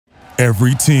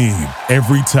Every team,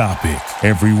 every topic,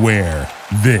 everywhere.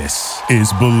 This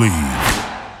is Believe.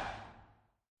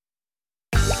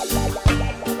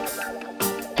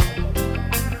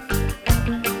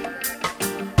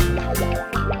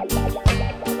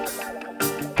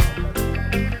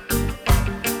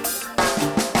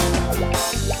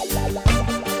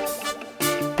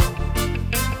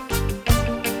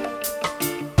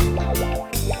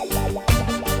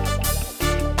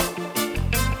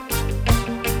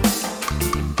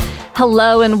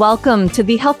 Hello and welcome to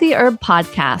the Healthy Herb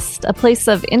Podcast, a place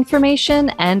of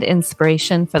information and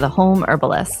inspiration for the home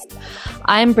herbalist.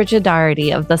 I'm Bridget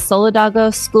Doherty of the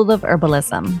Solidago School of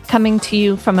Herbalism, coming to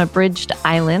you from a bridged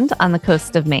island on the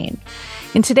coast of Maine.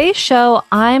 In today's show,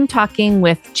 I'm talking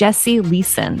with Jessie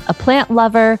Lehson, a plant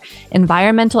lover,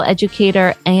 environmental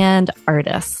educator, and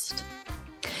artist.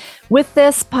 With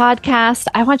this podcast,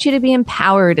 I want you to be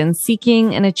empowered in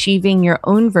seeking and achieving your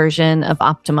own version of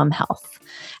optimum health.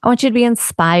 I want you to be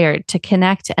inspired to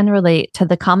connect and relate to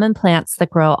the common plants that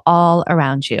grow all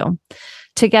around you.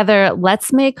 Together,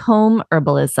 let's make home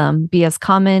herbalism be as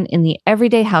common in the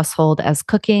everyday household as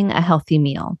cooking a healthy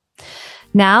meal.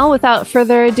 Now, without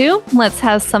further ado, let's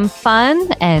have some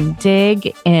fun and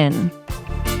dig in.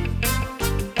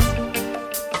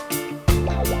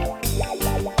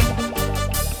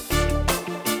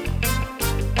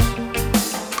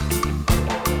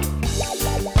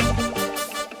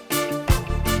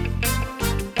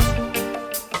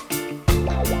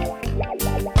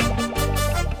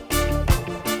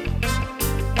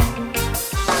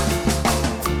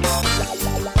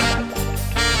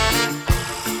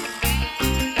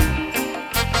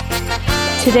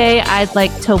 Today, I'd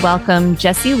like to welcome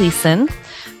Jessie Lehson,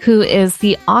 who is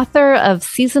the author of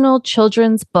seasonal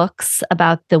children's books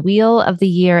about the wheel of the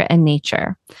year and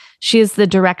nature. She is the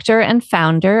director and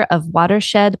founder of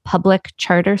Watershed Public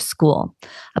Charter School,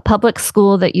 a public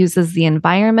school that uses the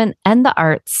environment and the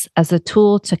arts as a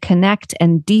tool to connect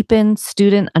and deepen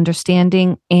student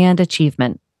understanding and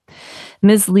achievement.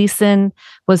 Ms. Lehson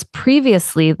was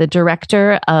previously the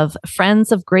director of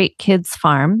Friends of Great Kids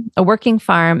Farm, a working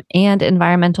farm and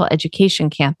environmental education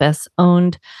campus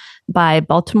owned by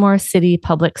Baltimore City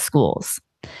Public Schools.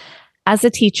 As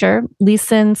a teacher,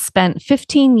 Lehson spent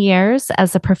 15 years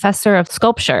as a professor of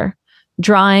sculpture,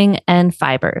 drawing, and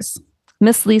fibers.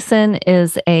 Ms. Lehson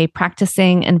is a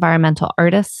practicing environmental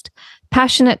artist,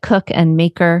 passionate cook and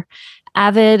maker,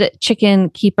 avid chicken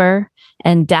keeper,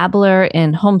 and dabbler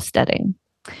in homesteading.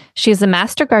 She is a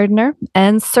master gardener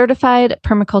and certified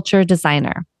permaculture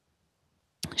designer.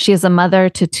 She is a mother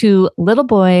to 2 little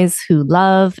boys who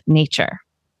love nature.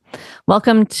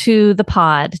 Welcome to the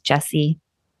pod, Jessie.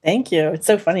 Thank you. It's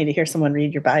so funny to hear someone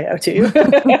read your bio too.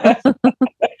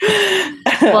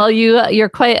 Well, you're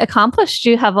quite accomplished.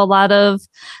 You have a lot of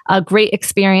great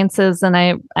experiences, and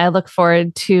I look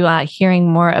forward to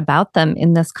hearing more about them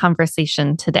in this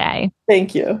conversation today.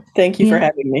 Thank you. Thank you for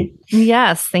having me.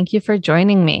 Yes, thank you for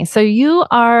joining me. So you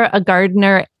are a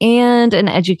gardener and an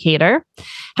educator.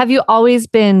 Have you always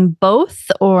been both,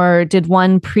 or did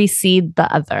one precede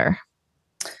the other?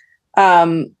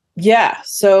 Yeah.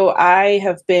 So I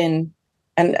have been,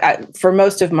 and for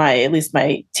most of at least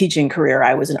my teaching career,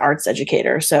 I was an arts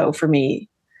educator. So for me,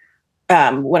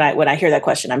 when I hear that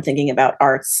question, I'm thinking about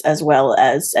arts as well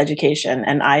as education.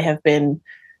 And I have been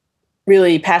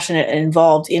really passionate and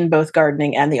involved in both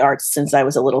gardening and the arts since I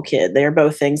was a little kid. They are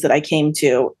both things that I came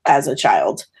to as a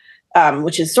child,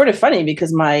 which is sort of funny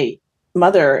because my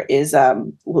mother is, a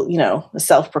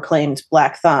self-proclaimed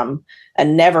black thumb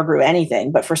and never grew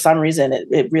anything. But for some reason,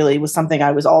 it really was something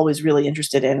I was always really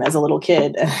interested in as a little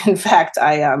kid. In fact,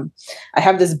 I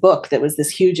have this book that was this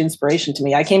huge inspiration to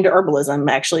me. I came to herbalism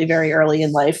actually very early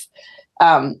in life.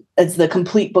 It's The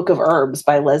Complete Book of Herbs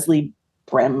by Leslie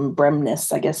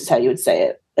Bremnes, I guess is how you would say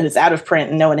it. And it's out of print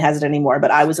and no one has it anymore.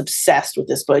 But I was obsessed with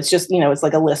this book. It's just, it's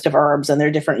like a list of herbs and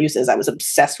their different uses. I was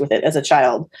obsessed with it as a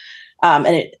child. And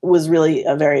it was really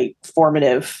a very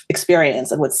formative experience.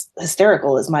 And what's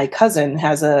hysterical is my cousin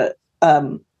has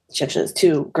she actually has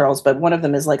 2 girls, but one of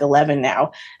them is like 11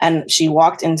 now. And she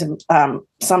walked into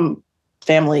some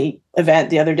family event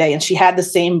the other day and she had the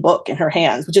same book in her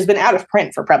hands, which has been out of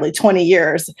print for probably 20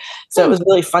 years. So it was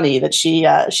really funny that she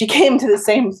came to the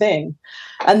same thing.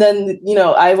 And then,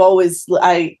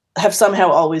 I have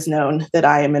somehow always known that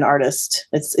I am an artist.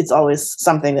 It's always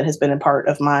something that has been a part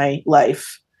of my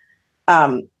life.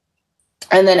 And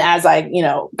then as I,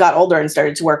 got older and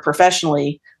started to work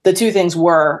professionally, the 2 things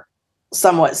were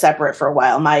somewhat separate for a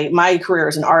while. My career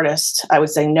as an artist, I would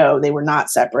say, no, they were not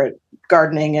separate.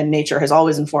 Gardening and nature has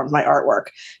always informed my artwork.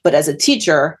 But as a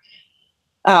teacher,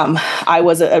 I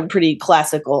was a pretty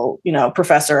classical,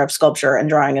 professor of sculpture and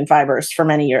drawing and fibers for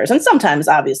many years. And sometimes,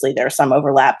 obviously, there's some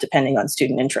overlap depending on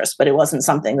student interest, but it wasn't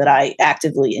something that I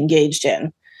actively engaged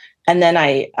in. And then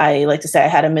I like to say I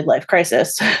had a midlife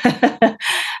crisis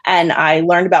and I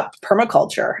learned about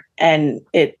permaculture, and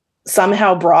it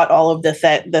somehow brought all of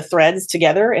the threads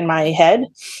together in my head.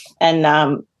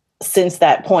 And since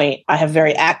that point, I have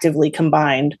very actively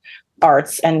combined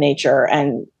arts and nature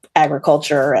and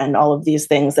agriculture and all of these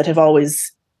things that have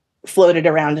always floated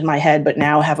around in my head, but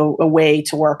now have a way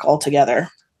to work all together.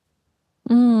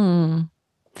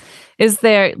 Is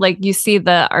there, like, you see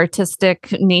the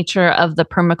artistic nature of the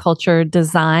permaculture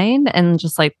design and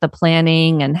just like the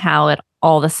planning and how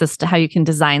how you can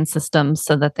design systems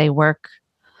so that they work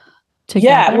together?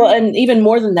 Yeah, well, and even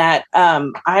more than that,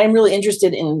 I'm really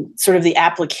interested in sort of the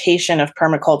application of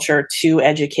permaculture to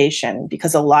education,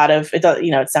 because a lot of it,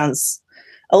 it sounds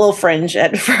a little fringe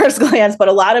at first glance, but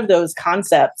a lot of those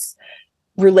concepts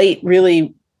relate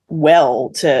really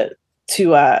well to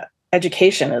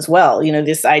education as well.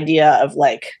 This idea of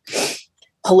like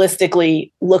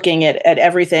holistically looking at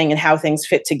everything and how things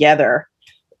fit together,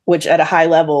 which at a high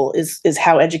level is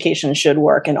how education should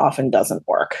work and often doesn't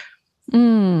work.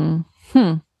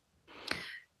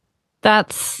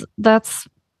 That's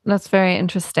very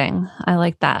interesting. I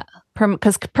like that.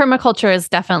 Because permaculture is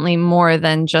definitely more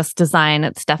than just design.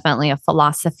 It's definitely a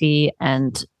philosophy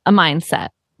and a mindset.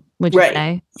 Would you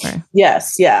say? Or?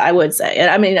 Yes. Yeah, I would say. And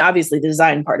I mean, obviously the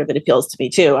design part of it appeals to me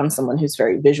too. I'm someone who's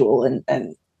very visual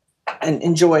and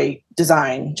enjoy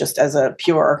design just as a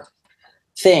pure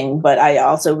thing. But I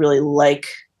also really like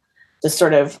the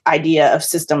sort of idea of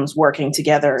systems working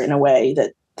together in a way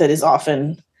that is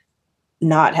often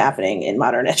not happening in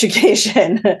modern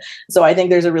education. So I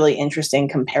think there's a really interesting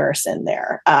comparison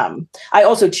there. I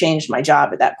also changed my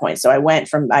job at that point. So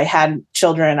I had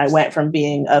children, I went from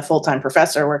being a full-time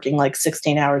professor working like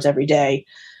 16 hours every day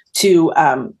to,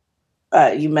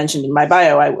 you mentioned in my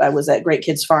bio, I was at Great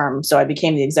Kids Farm. So I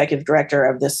became the executive director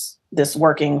of this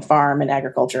working farm and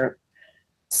agriculture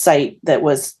site that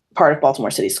was part of Baltimore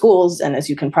City Schools. And as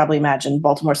you can probably imagine,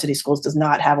 Baltimore City Schools does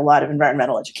not have a lot of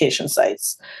environmental education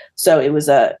sites. So it was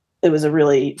a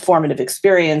really formative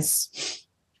experience.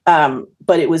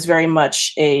 But it was very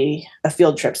much a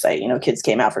field trip site. Kids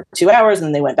came out for 2 hours and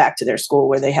then they went back to their school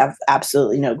where they have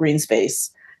absolutely no green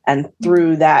space. And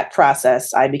through that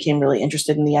process, I became really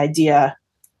interested in the idea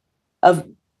of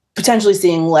potentially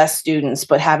seeing less students,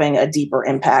 but having a deeper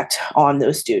impact on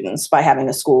those students by having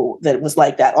a school that was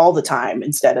like that all the time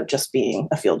instead of just being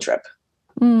a field trip.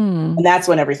 And that's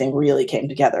when everything really came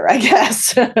together, I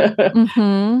guess.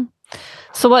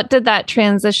 So what did that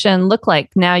transition look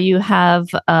like? Now you have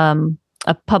a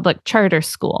public charter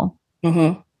school.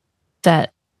 Tell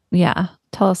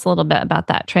us a little bit about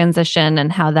that transition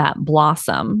and how that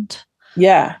blossomed.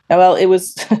 Yeah. Well, it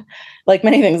was like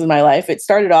many things in my life. It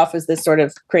started off as this sort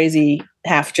of crazy,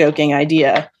 half joking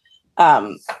idea,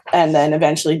 and then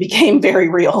eventually became very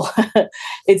real.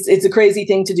 It's a crazy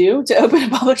thing to do, to open a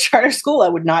public charter school. I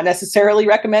would not necessarily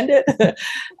recommend it.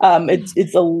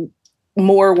 It's a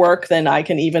more work than I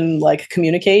can even like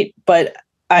communicate. But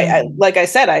I like I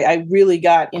said, I really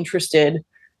got interested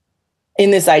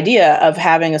in this idea of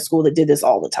having a school that did this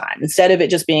all the time, instead of it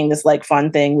just being this like fun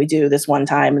thing we do this one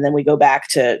time and then we go back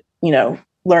to,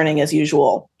 learning as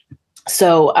usual.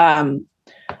 So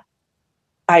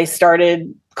I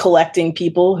started collecting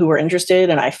people who were interested,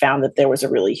 and I found that there was a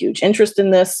really huge interest in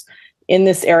this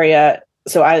area.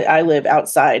 So I live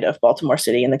outside of Baltimore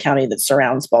City in the county that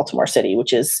surrounds Baltimore City,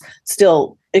 which is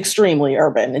still extremely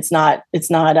urban. It's a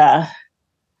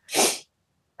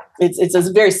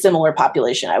very similar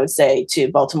population, I would say,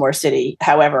 to Baltimore City.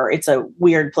 However, it's a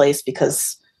weird place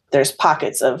because there's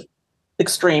pockets of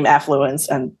extreme affluence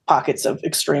and pockets of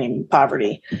extreme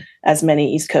poverty, as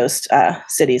many East Coast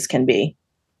cities can be.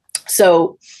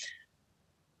 So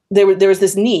there was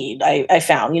this need I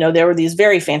found. There were these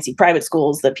very fancy private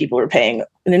schools that people were paying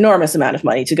an enormous amount of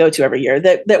money to go to every year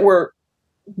that were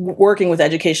working with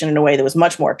education in a way that was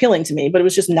much more appealing to me, but it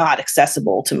was just not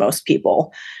accessible to most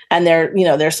people. And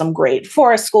there's some great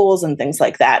forest schools and things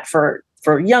like that for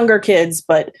younger kids.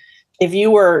 But if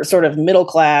you were sort of middle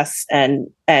class and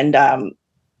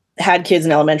had kids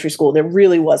in elementary school, there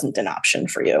really wasn't an option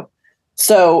for you.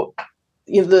 So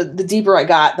the deeper I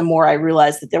got, the more I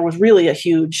realized that there was really a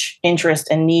huge interest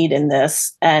and need in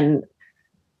this. And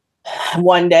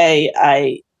one day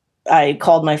I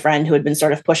called my friend who had been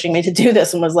sort of pushing me to do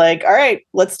this and was like, all right,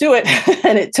 let's do it.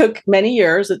 And it took many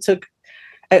years. It took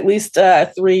at least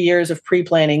 3 years of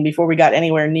pre-planning before we got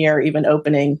anywhere near even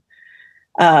opening.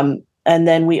 And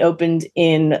then we opened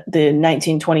in the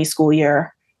 1920 school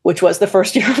year. which was the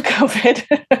first year of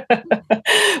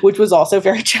COVID, which was also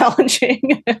very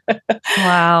challenging.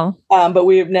 Wow. But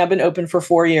we've now been open for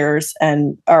 4 years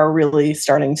and are really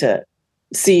starting to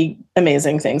see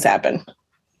amazing things happen.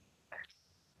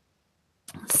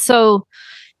 So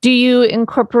do you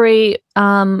incorporate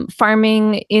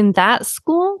farming in that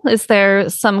school? Is there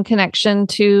some connection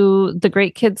to the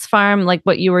Great Kids Farm, like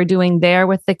what you were doing there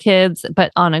with the kids,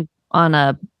 but on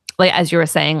a like, as you were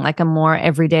saying, like a more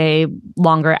everyday,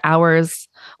 longer hours?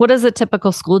 What does a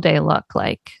typical school day look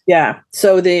like? Yeah.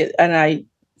 So and I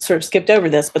sort of skipped over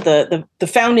this, but the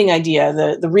founding idea,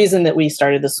 the reason that we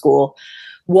started the school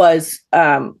was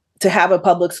to have a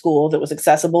public school that was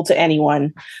accessible to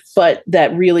anyone, but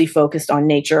that really focused on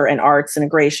nature and arts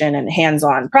integration and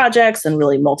hands-on projects and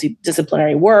really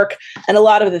multidisciplinary work. And a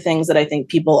lot of the things that I think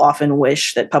people often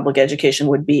wish that public education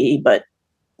would be,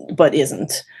 but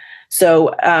isn't.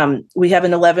 So we have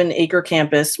an 11-acre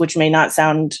campus, which may not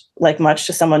sound like much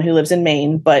to someone who lives in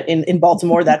Maine, but in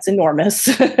Baltimore, that's enormous.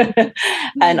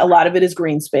 And a lot of it is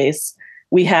green space.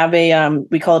 We have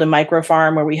we call it a micro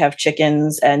farm, where we have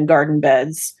chickens and garden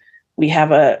beds. We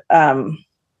have a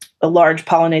large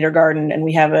pollinator garden, and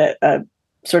we have a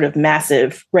sort of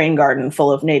massive rain garden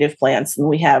full of native plants. And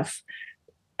we have,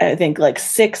 I think, like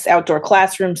 6 outdoor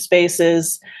classroom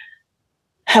spaces.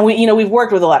 And we've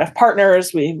worked with a lot of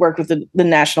partners. We worked with the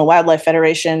National Wildlife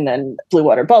Federation and Blue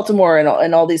Water Baltimore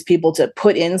and all these people to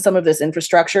put in some of this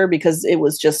infrastructure, because it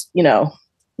was just,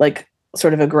 like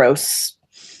sort of a gross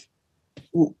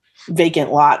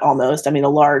vacant lot almost. I mean, a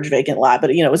large vacant lot,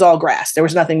 but it was all grass. There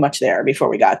was nothing much there before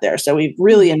we got there. So we've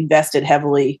really invested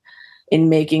heavily in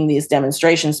making these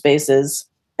demonstration spaces.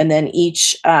 And then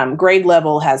each grade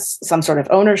level has some sort of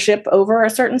ownership over a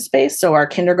certain space. So our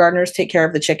kindergartners take care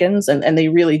of the chickens, and they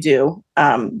really do.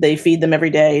 They feed them every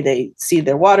day. They seed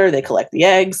their water. They collect the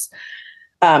eggs.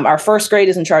 Our first grade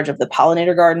is in charge of the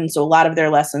pollinator garden. So a lot of their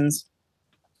lessons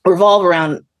revolve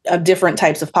around different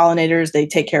types of pollinators. They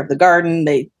take care of the garden.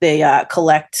 They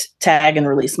collect, tag, and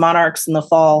release monarchs in the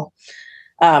fall.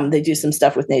 They do some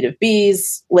stuff with native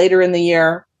bees later in the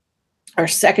year. Our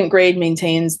second grade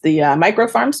maintains the micro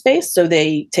farm space. So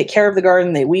they take care of the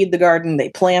garden, they weed the garden, they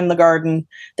plan the garden,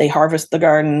 they harvest the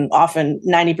garden. Often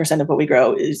 90% of what we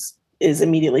grow is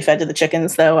immediately fed to the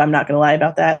chickens, though. I'm not going to lie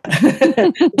about that.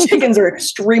 Chickens are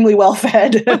extremely well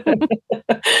fed.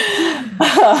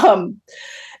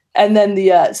 And then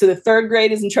so the third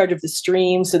grade is in charge of the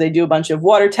stream. So they do a bunch of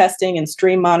water testing and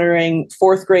stream monitoring.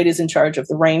 Fourth grade is in charge of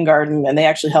the rain garden, and they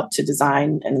actually help to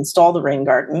design and install the rain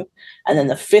garden. And then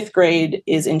the fifth grade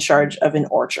is in charge of an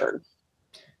orchard.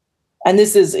 And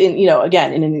this is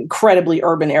again, in an incredibly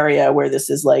urban area where this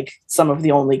is like some of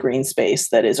the only green space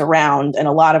that is around. And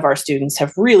a lot of our students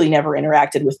have really never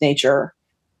interacted with nature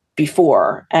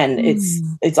before. And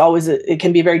it's always, it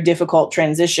can be a very difficult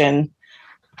transition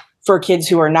for kids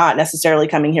who are not necessarily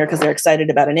coming here because they're excited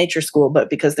about a nature school,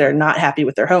 but because they're not happy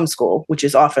with their homeschool, which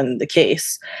is often the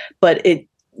case. But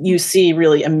you see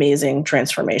really amazing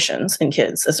transformations in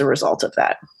kids as a result of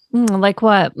that. Like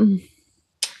what?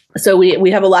 So we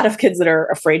have a lot of kids that are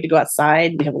afraid to go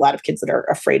outside. We have a lot of kids that are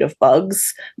afraid of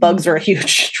bugs. Bugs are a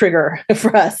huge trigger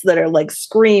for us, that are like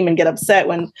scream and get upset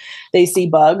when they see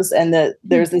bugs. And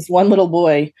there's this one little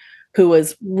boy who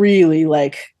was really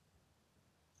like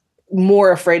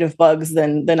more afraid of bugs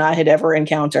than I had ever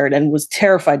encountered, and was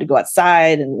terrified to go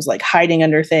outside and was like hiding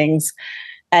under things.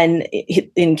 And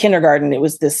in kindergarten, it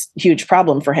was this huge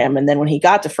problem for him. And then when he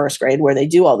got to first grade, where they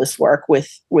do all this work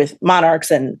with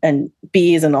monarchs and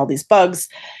bees and all these bugs,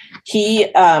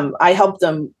 I helped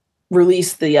them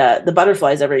release the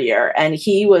butterflies every year. And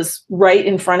he was right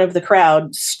in front of the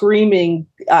crowd screaming,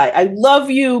 I love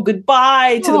you,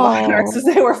 goodbye, to the monarchs as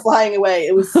they were flying away.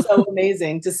 It was so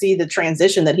amazing to see the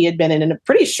transition that he had been in a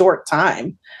pretty short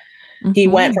time. Mm-hmm. He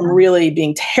went from really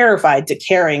being terrified to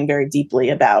caring very deeply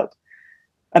about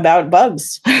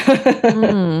bugs.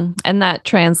 And that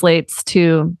translates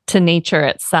to nature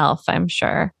itself, I'm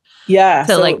sure. Yeah.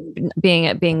 So like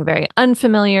being very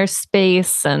unfamiliar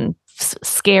space and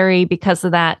scary because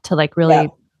of that, to like really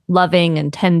loving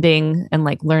and tending and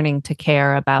like learning to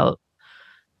care about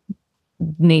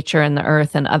nature and the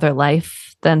earth and other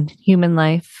life than human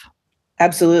life.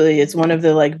 Absolutely. It's one of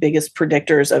the like biggest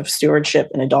predictors of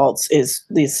stewardship in adults is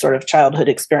these sort of childhood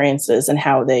experiences and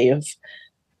how they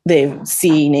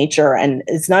see nature. And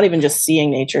it's not even just seeing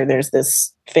nature. There's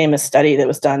this famous study that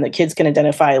was done that kids can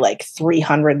identify like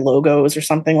 300 logos or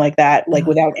something like that, like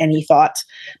without any thought,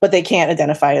 but they can't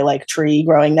identify like tree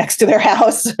growing next to their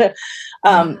house.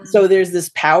 So there's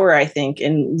this power, I think,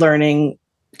 in learning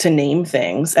name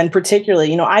things. And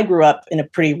particularly, I grew up in a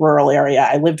pretty rural area.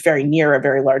 I lived very near a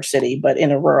very large city, but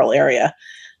in a rural area.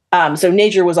 So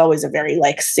nature was always a very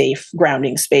like safe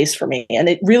grounding space for me. And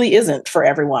it really isn't for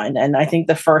everyone. And I think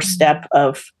the first step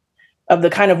of the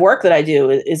kind of work that I do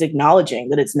is acknowledging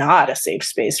that it's not a safe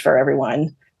space for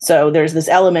everyone. So there's this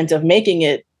element of making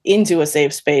it into a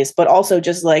safe space, but also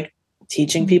just like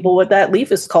teaching people what that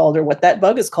leaf is called or what that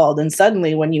bug is called. And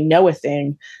suddenly when you know a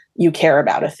thing, you care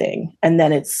about a thing. And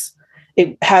then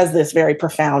it has this very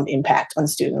profound impact on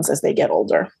students as they get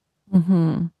older.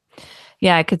 Mm-hmm.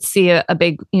 Yeah, I could see a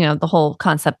big, the whole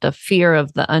concept of fear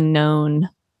of the unknown.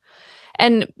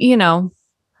 And,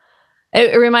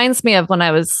 it reminds me of when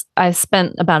I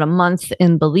spent about a month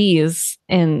in Belize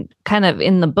and kind of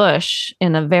in the bush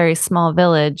in a very small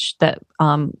village that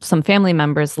some family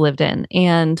members lived in.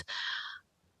 And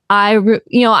I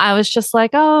was just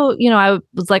like, I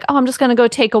was like, I'm just going to go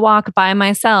take a walk by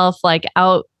myself, like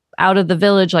out of the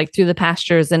village, like through the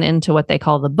pastures and into what they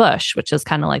call the bush, which is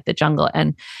kind of like the jungle.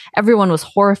 And everyone was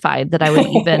horrified that I would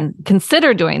even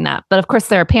consider doing that. But of course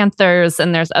there are panthers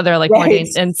and there's other like more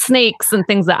and snakes and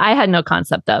things that I had no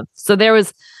concept of. So there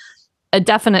was a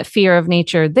definite fear of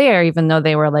nature there, even though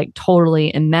they were like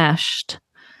totally enmeshed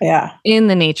in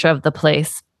the nature of the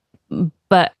place.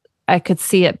 But I could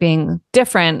see it being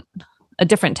a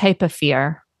different type of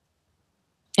fear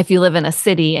if you live in a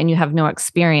city and you have no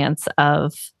experience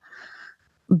of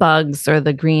bugs or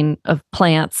the green of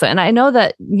plants. And I know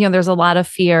that, there's a lot of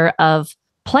fear of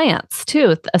plants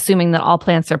too, assuming that all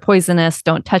plants are poisonous,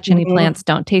 don't touch any plants,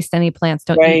 don't taste any plants,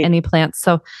 don't eat any plants.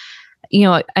 So,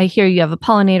 I hear you have a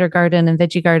pollinator garden and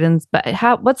veggie gardens, but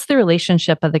what's the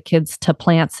relationship of the kids to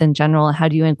plants in general? How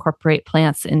do you incorporate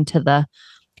plants into the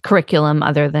curriculum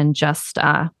other than just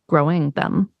growing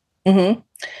them? Mm-hmm.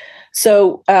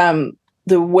 So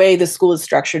the way the school is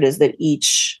structured is that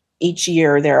each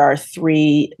year there are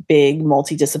 3 big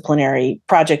multidisciplinary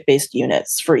project-based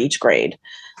units for each grade.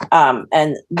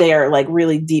 And they are like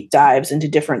really deep dives into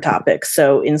different topics.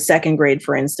 So in second grade,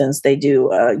 for instance, they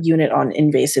do a unit on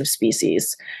invasive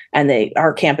species, and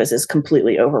our campus is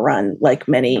completely overrun, like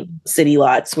many city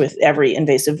lots, with every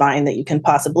invasive vine that you can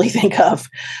possibly think of.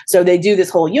 So they do this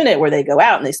whole unit where they go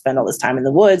out and they spend all this time in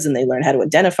the woods and they learn how to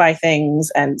identify things.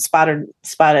 And spotted,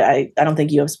 I don't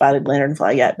think you have spotted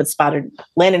lanternfly yet, but spotted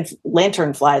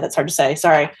lanternfly, that's hard to say,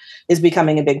 sorry, is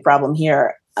becoming a big problem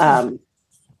here.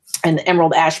 And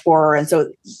emerald ash borer. And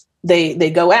so they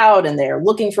go out and they're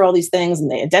looking for all these things and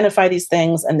they identify these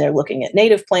things, and they're looking at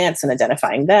native plants and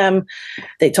identifying them.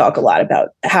 They talk a lot about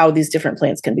how these different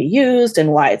plants can be used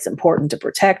and why it's important to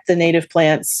protect the native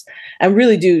plants, and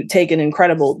really do take an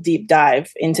incredible deep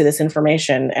dive into this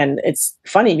information. And it's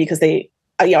funny because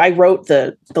I wrote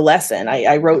the lesson,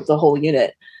 I wrote the whole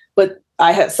unit, but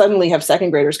I suddenly have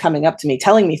second graders coming up to me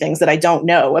telling me things that I don't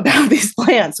know about these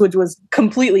plants, which was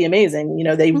completely amazing.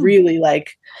 They really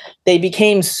they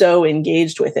became so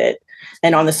engaged with it.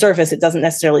 And on the surface, it doesn't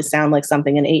necessarily sound like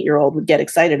something an 8-year-old would get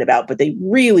excited about, but they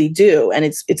really do. And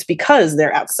it's because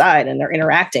they're outside and they're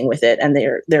interacting with it and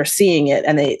they're seeing it,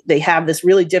 and they have this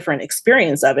really different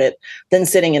experience of it than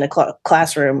sitting in a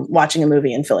classroom watching a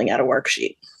movie and filling out a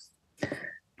worksheet.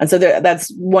 And so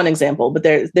that's one example, but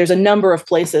there's a number of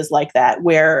places like that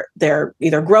where they're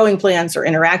either growing plants or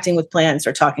interacting with plants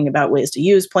or talking about ways to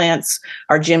use plants.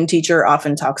 Our gym teacher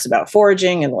often talks about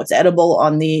foraging and what's edible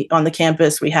on the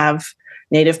campus. We have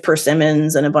native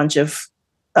persimmons and a bunch of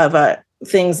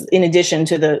things in addition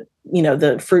to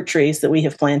the fruit trees that we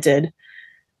have planted,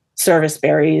 service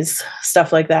berries,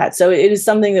 stuff like that. So it is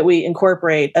something that we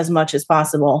incorporate as much as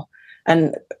possible.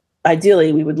 And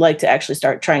ideally, we would like to actually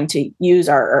start trying to use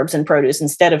our herbs and produce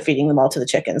instead of feeding them all to the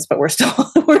chickens, but we're still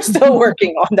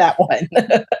working on that one.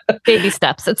 Baby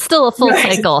steps. It's still a full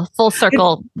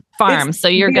circle farm. So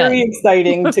you're good. Very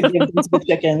exciting to give them to the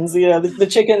chickens. The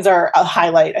chickens are a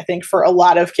highlight, I think, for a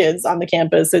lot of kids on the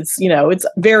campus. It's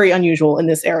very unusual in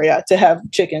this area to have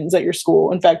chickens at your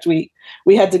school. In fact, we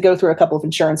had to go through a couple of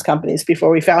insurance companies before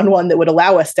we found one that would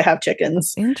allow us to have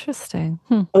chickens. Interesting.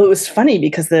 Well, it was funny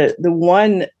because the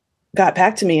one got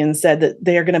back to me and said that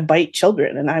they are going to bite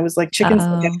children. And I was like, chickens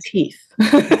don't have teeth.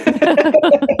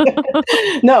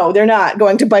 No, they're not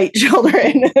going to bite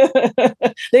children.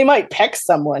 They might peck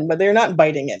someone, but they're not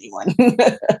biting anyone.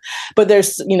 But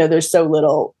there's so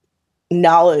little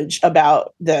knowledge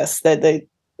about this that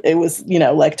it was,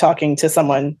 like talking to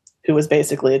someone who was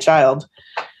basically a child,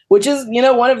 which is,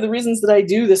 one of the reasons that I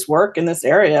do this work in this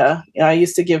area. I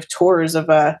used to give tours of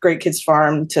a Great Kids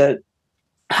Farm to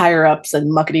higher ups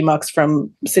and muckety mucks from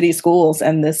city schools.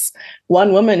 And this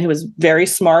one woman who was very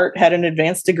smart, had an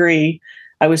advanced degree,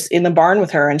 I was in the barn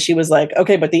with her and she was like,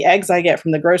 okay, but the eggs I get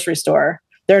from the grocery store,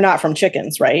 they're not from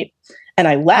chickens, right? And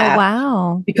I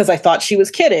laughed because I thought she was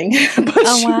kidding, but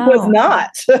she was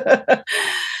not.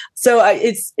 So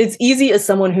it's easy as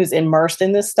someone who's immersed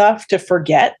in this stuff to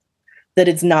forget that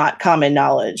it's not common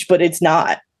knowledge, but it's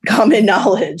not common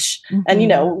knowledge. Mm-hmm. And, you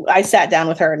know, I sat down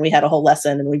with her and we had a whole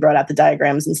lesson and we brought out the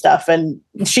diagrams and stuff. And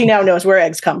she now knows where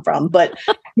eggs come from. But,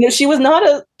 you know, she was not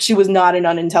an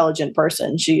unintelligent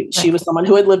person. She was someone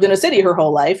who had lived in a city her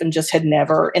whole life and just had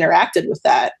never interacted with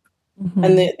that. Mm-hmm.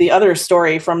 And the other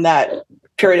story from that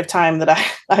period of time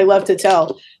that I love to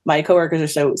tell, my coworkers are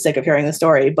so sick of hearing the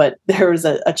story, but there was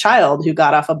a child who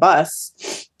got off a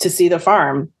bus to see the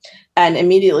farm and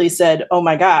immediately said, "Oh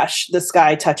my gosh, the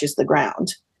sky touches the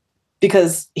ground,"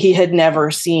 because he had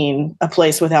never seen a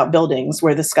place without buildings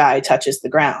where the sky touches the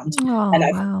ground. Oh, and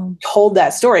I've told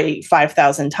that story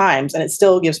 5,000 times and it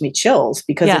still gives me chills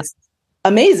because it's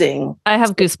amazing. I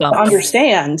have goosebumps. To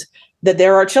understand that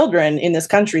there are children in this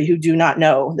country who do not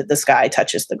know that the sky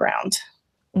touches the ground.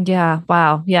 Yeah.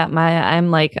 Wow. Yeah.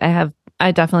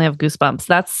 I definitely have goosebumps.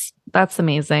 That's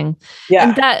amazing. Yeah.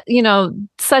 And that, you know,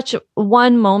 such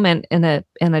one moment in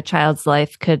a child's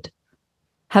life could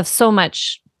have so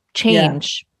much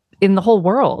change in the whole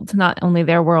world, not only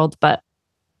their world, but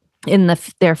in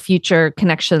their future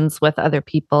connections with other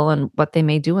people and what they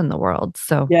may do in the world.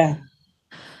 So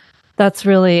it's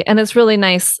really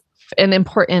nice and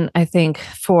important, I think,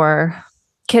 for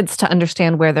kids to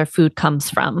understand where their food comes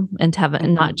from and to have it,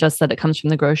 and not just that it comes from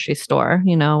the grocery store,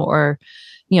 you know, or,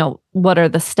 you know, what are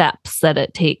the steps that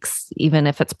it takes, even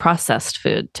if it's processed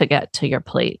food, to get to your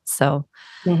plate. So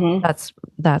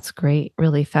that's great,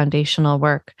 really foundational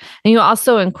work. And you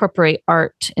also incorporate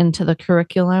art into the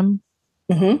curriculum.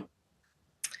 Mm-hmm.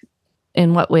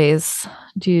 In what ways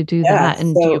do you do that?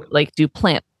 And do you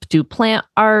do plant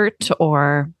art,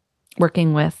 or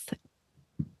working with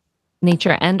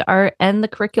nature and art and the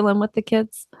curriculum with the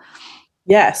kids?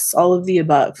 Yes, all of the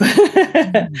above.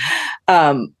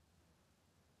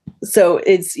 So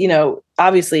it's, you know,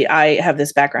 obviously I have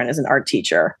this background as an art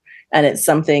teacher, and it's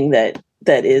something that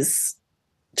is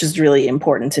just really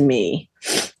important to me.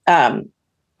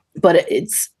 But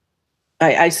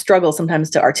I struggle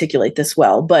sometimes to articulate this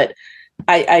well, but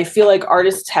I feel like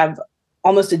artists have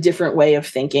almost a different way of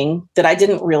thinking that I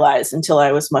didn't realize until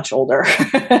I was much older.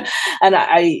 And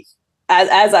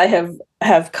as I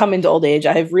have come into old age,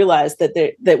 I have realized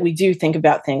that we do think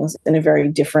about things in a very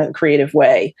different, creative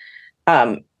way.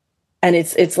 And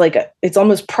it's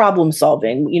almost problem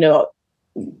solving. You know,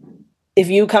 if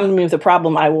you come to me with a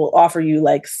problem, I will offer you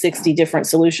like 60 different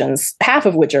solutions, half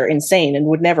of which are insane and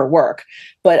would never work.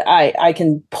 But I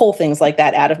can pull things like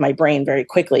that out of my brain very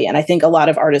quickly. And I think a lot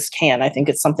of artists can. I think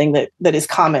it's something that is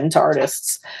common to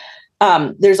artists.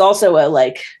 There's also a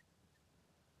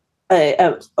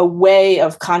way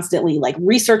of constantly like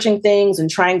researching things and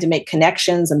trying to make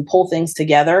connections and pull things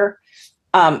together.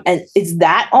 And it's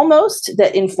that almost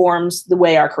that informs the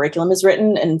way our curriculum is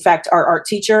written. And in fact, our art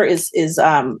teacher is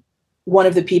one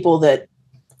of the people that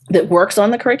works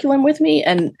on the curriculum with me.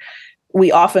 And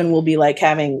we often will be like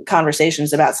having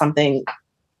conversations about something,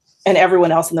 and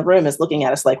everyone else in the room is looking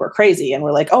at us like we're crazy. And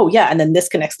we're like, oh yeah. And then this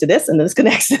connects to this and this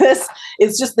connects to this.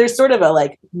 It's just, there's sort of a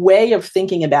like way of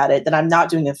thinking about it that I'm not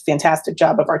doing a fantastic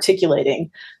job of articulating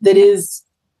that is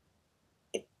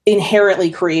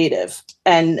inherently creative.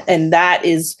 And that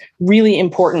is really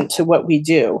important to what we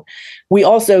do. We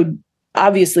also,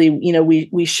 obviously, you know,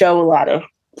 we show a lot of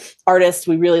artists.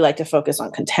 We really like to focus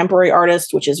on contemporary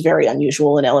artists, which is very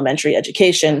unusual in elementary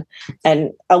education.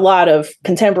 And a lot of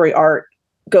contemporary art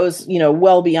goes, you know,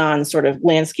 well beyond sort of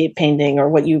landscape painting or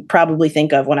what you probably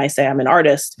think of when I say I'm an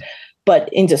artist, but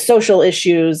into social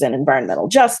issues and environmental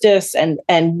justice and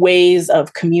ways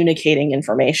of communicating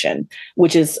information,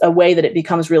 which is a way that it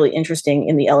becomes really interesting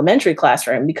in the elementary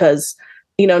classroom because,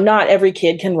 you know, not every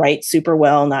kid can write super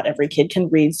well. Not every kid can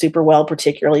read super well,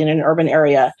 particularly in an urban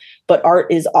area. But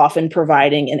art is often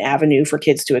providing an avenue for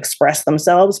kids to express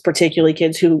themselves, particularly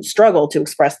kids who struggle to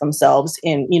express themselves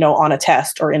in, you know, on a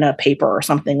test or in a paper or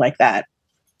something like that.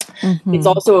 Mm-hmm. It's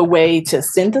also a way to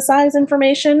synthesize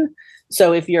information.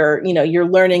 So if you're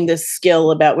learning this skill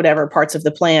about whatever parts of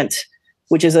the plant,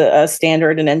 which is a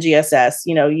standard in NGSS,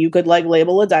 you know, you could like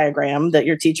label a diagram that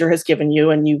your teacher has given you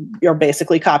and you're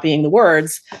basically copying the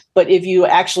words. But if you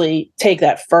actually take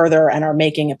that further and are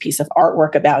making a piece of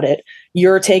artwork about it,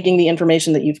 you're taking the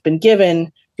information that you've been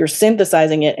given, you're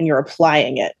synthesizing it, and you're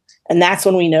applying it. And that's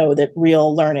when we know that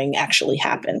real learning actually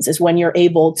happens, is when you're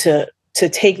able to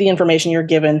take the information you're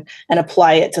given and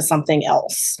apply it to something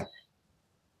else.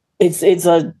 It's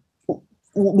a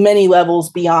many levels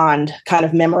beyond kind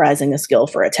of memorizing a skill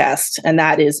for a test. And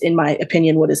that is, in my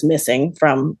opinion, what is missing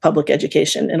from public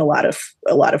education in a lot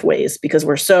of ways, because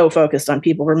we're so focused on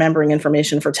people remembering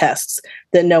information for tests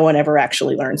that no one ever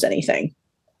actually learns anything.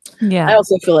 Yeah. I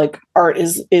also feel like art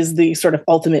is the sort of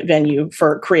ultimate venue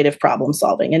for creative problem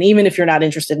solving. And even if you're not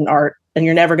interested in art and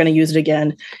you're never going to use it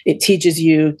again, it teaches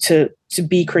you to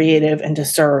be creative and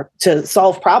to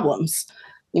solve problems.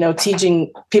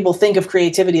 Teaching people think of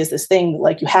creativity as this thing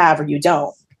like you have or you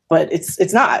don't, but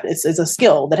it's not. It's a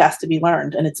skill that has to be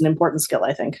learned, and it's an important skill,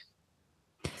 I think.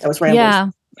 That was rambling. Yeah.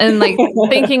 And like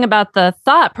thinking about the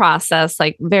thought process,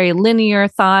 like very linear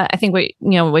thought. I think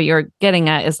what you're getting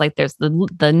at is like there's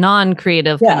the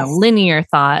non-creative kind of linear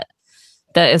thought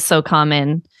that is so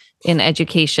common in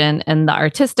education, and the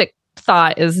artistic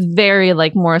thought is very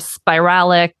like more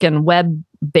spiralic and web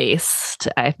based,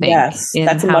 I think. Yes,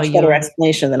 that's a much better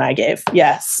explanation than I gave.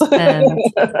 Yes.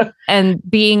 and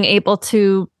being able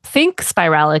to think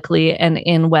spiralically and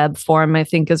in web form, I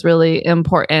think, is really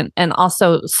important, and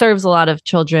also serves a lot of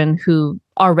children who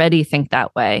already think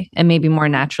that way and maybe more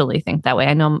naturally think that way.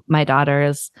 I know my daughter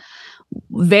is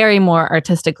very more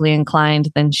artistically inclined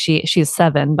than she's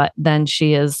 7, but then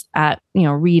she is at,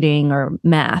 reading or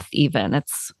math even.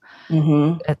 It's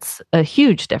a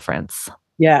huge difference.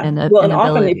 Yeah. And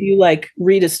often if you like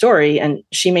read a story and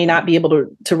she may not be able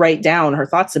to write down her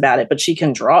thoughts about it, but she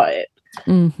can draw it.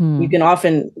 You can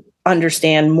often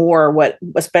understand more what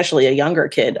especially a younger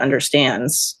kid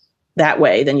understands that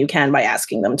way than you can by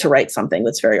asking them to write something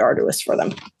that's very arduous for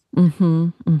them.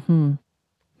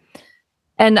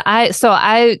 And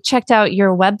I checked out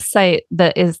your website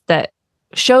that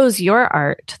shows your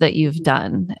art that you've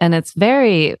done, and it's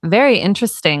very, very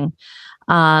interesting.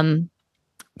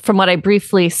 From what I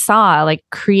briefly saw, like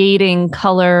creating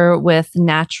color with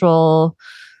natural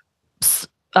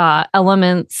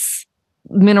elements,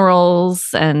 minerals,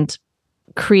 and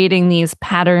creating these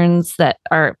patterns that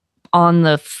are on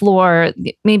the floor.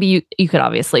 Maybe you could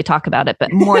obviously talk about it,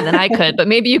 but more than I could, but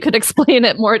maybe you could explain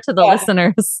it more to the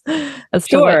listeners.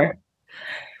 Sure.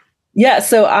 Yeah.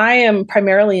 So I am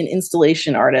primarily an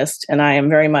installation artist, and I am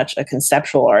very much a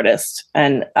conceptual artist.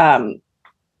 And an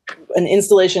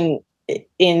installation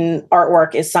in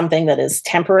artwork is something that is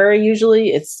temporary. Usually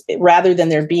it's rather than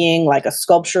there being like a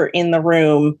sculpture in the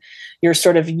room, you're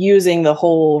sort of using the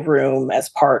whole room as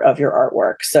part of your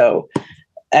artwork. So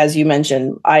as you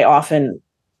mentioned, I often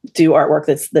do artwork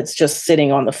that's just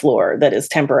sitting on the floor that is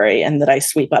temporary and that I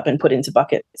sweep up and put into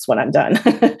buckets when I'm done.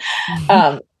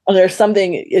 There's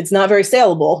something, it's not very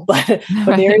saleable, but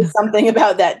there is something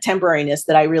about that temporariness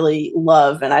that I really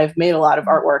love. And I've made a lot of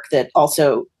artwork that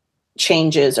also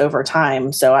changes over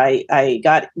time. So I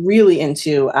got really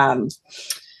into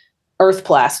earth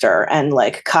plaster and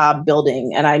like cob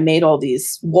building, and I made all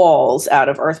these walls out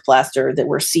of earth plaster that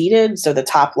were seeded. So the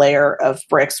top layer of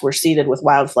bricks were seeded with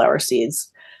wildflower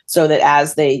seeds, so that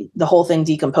as the whole thing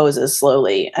decomposes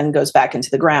slowly and goes back into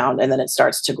the ground, and then it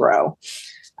starts to grow.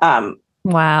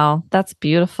 Wow, that's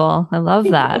beautiful. I love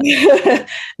that.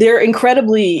 They're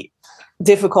incredibly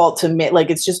difficult to make. Like,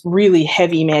 it's just really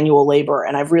heavy manual labor.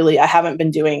 And I haven't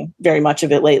been doing very much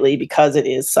of it lately because it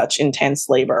is such intense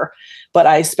labor. But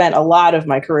I spent a lot of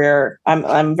my career,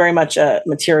 I'm very much a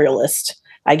materialist.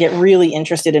 I get really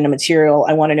interested in a material.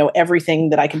 I want to know everything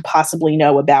that I can possibly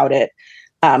know about it,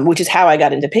 which is how I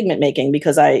got into pigment making,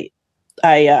 because I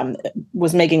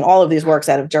was making all of these works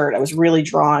out of dirt. I was really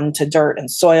drawn to dirt and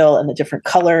soil and the different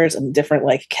colors and different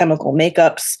like chemical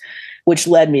makeups, which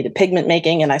led me to pigment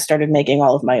making. And I started making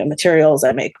all of my own materials.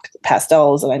 I make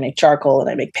pastels and I make charcoal and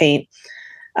I make paint.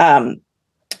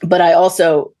 But I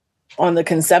also, on the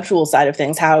conceptual side of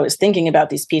things, how I was thinking about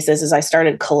these pieces is I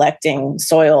started collecting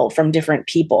soil from different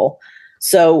people.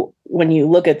 So when you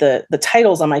look at the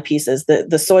titles on my pieces,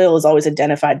 the soil is always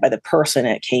identified by the person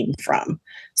it came from.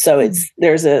 So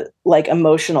there's a like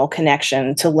emotional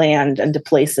connection to land and to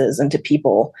places and to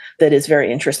people that is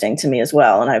very interesting to me as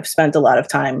well. And I've spent a lot of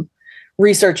time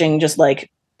researching just like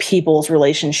people's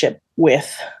relationship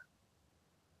with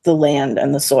the land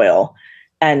and the soil.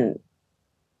 And,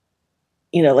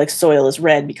 you know, like soil is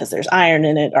red because there's iron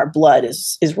in it. Our blood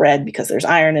is red because there's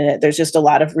iron in it. There's just a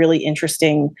lot of really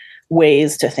interesting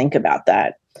ways to think about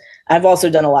that. I've also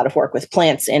done a lot of work with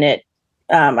plants in it.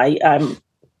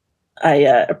 I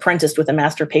apprenticed with a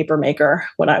master paper maker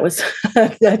when I was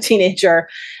a teenager,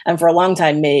 and for a long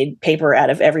time made paper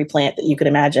out of every plant that you could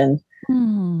imagine,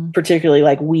 particularly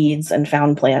like weeds and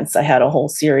found plants. I had a whole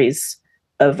series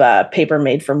of paper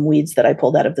made from weeds that I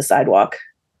pulled out of the sidewalk.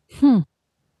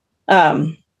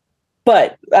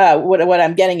 But what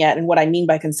I'm getting at and what I mean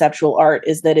by conceptual art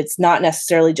is that it's not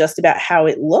necessarily just about how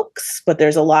it looks, but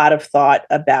there's a lot of thought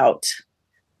about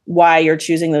why you're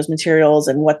choosing those materials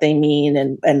and what they mean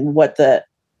and what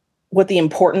the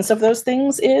importance of those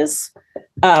things is,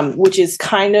 which is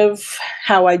kind of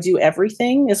how I do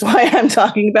everything, is why I'm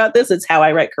talking about this. It's how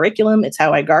I write curriculum. It's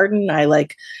how I garden. I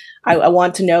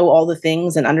want to know all the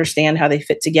things and understand how they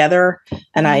fit together.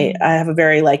 And I have a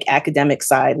very academic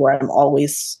side where I'm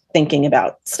always thinking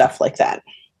about stuff like that.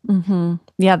 Mm-hmm.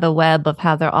 Yeah. The web of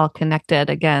how they're all connected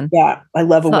again. Yeah. I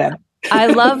love a web. I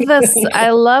love this. I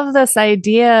love this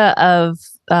idea of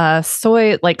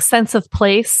soil, sense of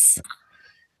place,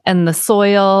 and the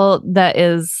soil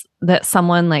that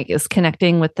someone is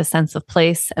connecting with the sense of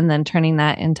place and then turning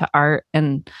that into art.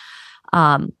 And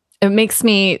it makes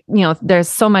me, there's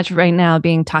so much right now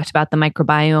being talked about the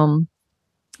microbiome,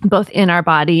 both in our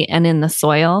body and in the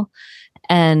soil.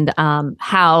 And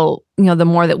how, the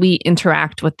more that we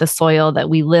interact with the soil that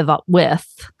we live up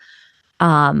with,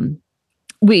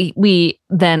 we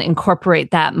then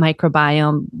incorporate that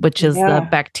microbiome, which is the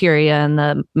bacteria and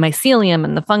the mycelium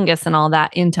and the fungus and all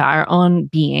that, into our own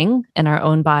being and our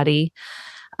own body,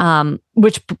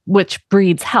 which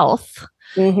breeds health.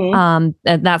 And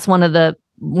that's one of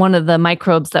the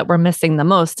microbes that we're missing the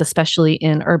most, especially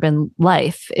in urban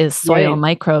life, is soil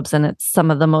microbes. And it's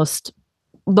some of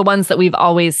the ones that we've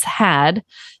always had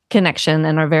connection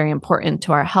and are very important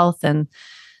to our health. And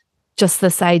just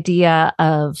this idea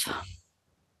of,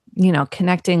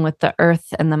 connecting with the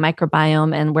earth and the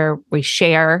microbiome, and where we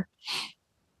share,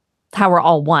 how we're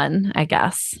all one, I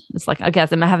guess. It's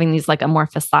I'm having these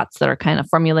amorphous thoughts that are kind of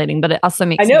formulating, but it also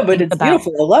makes it's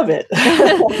beautiful. I love it.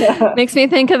 Makes me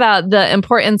think about the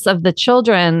importance of the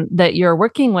children that you're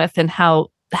working with and how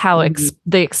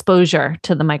the exposure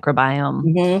to the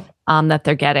microbiome that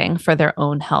they're getting for their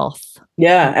own health.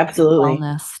 Yeah, absolutely.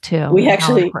 Wellness too. We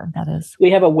actually, how important that is.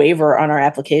 We have a waiver on our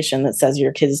application that says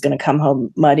your kid is going to come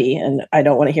home muddy, and I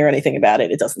don't want to hear anything about it.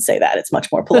 It doesn't say that. It's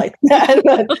much more polite than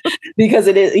that, because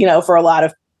it is, for a lot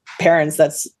of parents,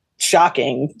 that's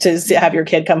shocking to have your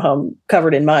kid come home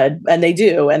covered in mud, and they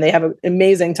do, and they have an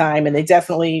amazing time, and we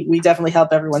definitely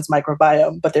help everyone's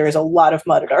microbiome, but there is a lot of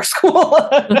mud at our school.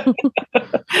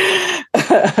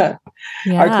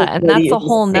 And that's a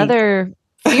whole nother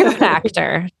fear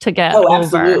factor to get over.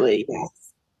 Absolutely.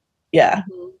 Yeah.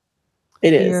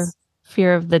 It is.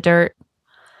 Fear of the dirt.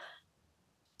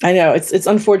 I know. It's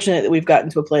unfortunate that we've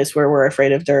gotten to a place where we're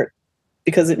afraid of dirt,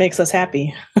 because it makes us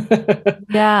happy.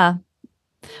 Yeah.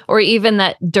 Or even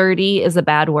that dirty is a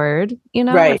bad word,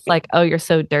 Right. It's like, oh, you're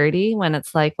so dirty, when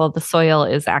it's like, well, the soil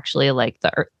is actually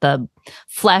the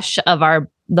flesh of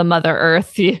the Mother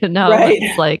Earth,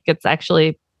 Right. It's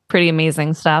actually pretty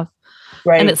amazing stuff.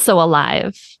 Right. And it's so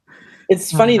alive.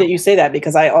 It's funny that you say that,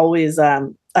 because I always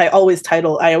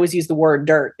use the word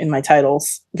dirt in my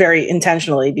titles very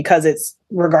intentionally, because it's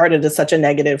regarded as such a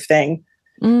negative thing.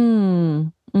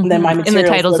 And then my materials in the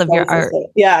titles of your art.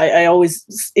 I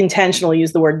always intentionally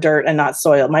use the word dirt and not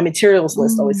soil. My materials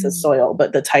list always says soil,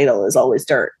 but the title is always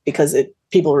dirt, because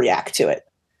people react to it.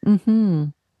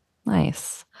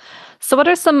 Nice. So what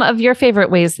are some of your favorite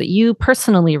ways that you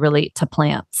personally relate to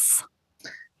plants?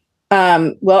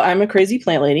 Well, I'm a crazy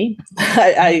plant lady.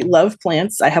 I love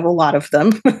plants. I have a lot of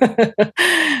them.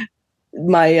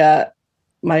 My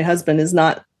husband is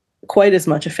not quite as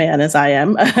much a fan as I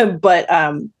am, but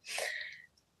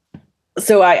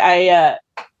so I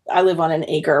live on an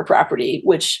acre property,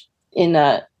 which in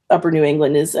Upper New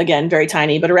England is, again, very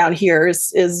tiny, but around here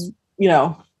is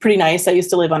pretty nice. I used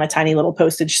to live on a tiny little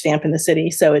postage stamp in the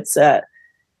city, so it's a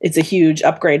huge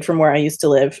upgrade from where I used to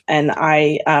live. And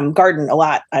I garden a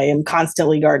lot. I am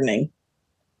constantly gardening.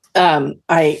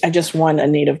 I just won a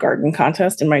native garden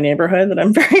contest in my neighborhood that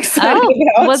I'm very excited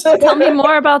about. Tell me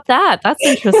more about that. That's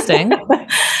interesting.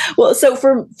 Well, so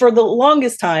for the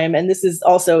longest time, and this is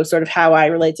also sort of how I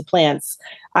relate to plants,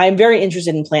 I'm very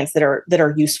interested in plants that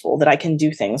are useful, that I can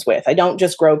do things with. I don't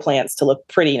just grow plants to look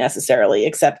pretty necessarily,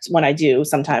 except when I do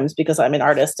sometimes, because I'm an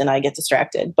artist and I get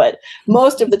distracted. But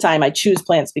most of the time I choose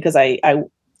plants because I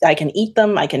can eat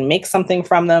them. I can make something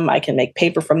from them. I can make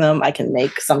paper from them. I can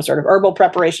make some sort of herbal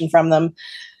preparation from them.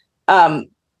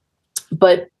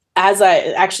 But as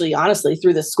honestly,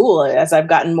 through the school, as I've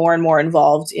gotten more and more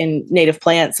involved in native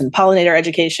plants and pollinator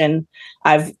education,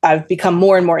 I've become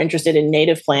more and more interested in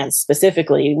native plants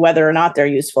specifically, whether or not they're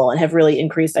useful, and have really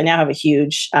increased. I now have a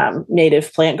huge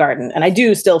native plant garden, and I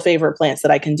do still favor plants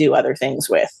that I can do other things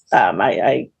with.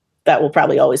 That will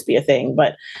probably always be a thing,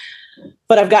 but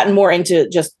but I've gotten more into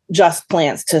just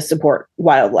plants to support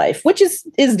wildlife, which is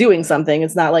doing something.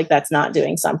 It's not like that's not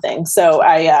doing something. So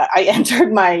I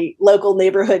entered my local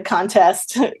neighborhood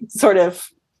contest, sort of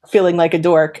feeling like a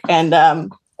dork, and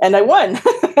I won.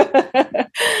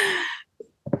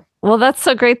 Well, that's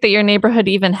so great that your neighborhood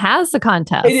even has a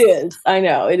contest. It is. I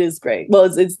know. It is great. Well,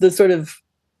 it's the sort of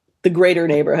the greater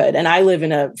neighborhood. And I live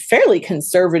in a fairly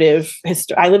conservative,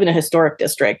 I live in a historic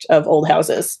district of old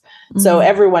houses. So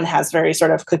everyone has very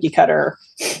sort of cookie cutter,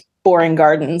 boring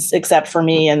gardens, except for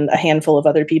me and a handful of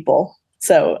other people.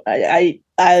 So I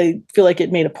feel like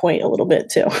it made a point a little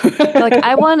bit too. Like,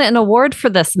 I won an award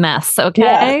for this mess.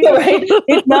 Okay. Yeah, right?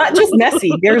 It's not just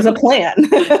messy. There's a plan.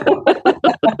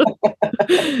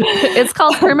 It's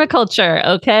called permaculture.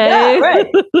 Okay. Yeah, right.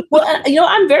 Well,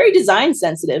 I'm very design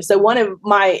sensitive. So one of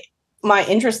my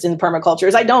interest in permaculture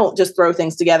is I don't just throw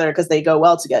things together because they go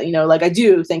well together. Like I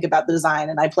do think about the design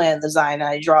and I plan the design and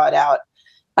I draw it out.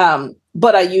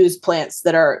 But I use plants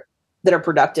that are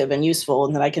productive and useful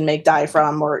and that I can make dye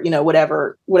from, or,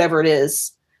 whatever it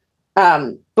is.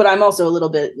 But I'm also a little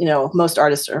bit, most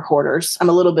artists are hoarders. I'm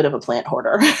a little bit of a plant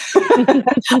hoarder.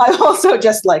 I also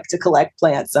just like to collect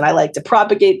plants, and I like to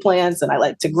propagate plants, and I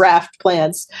like to graft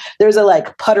plants. There's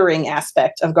a puttering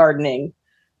aspect of gardening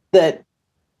that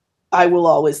I will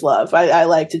always love. I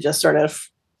like to just sort of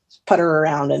putter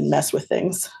around and mess with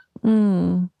things.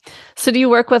 So do you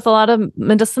work with a lot of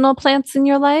medicinal plants in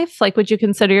your life? Like, would you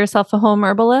consider yourself a home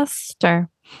herbalist, or?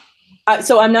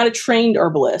 So I'm not a trained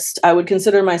herbalist. I would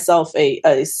consider myself a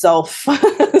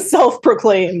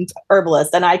self-proclaimed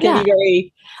herbalist. And I can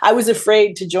be I was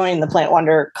afraid to join the Plant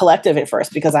Wonder Collective at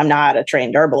first because I'm not a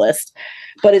trained herbalist,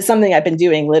 but it's something I've been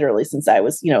doing literally since I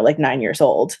was, 9 years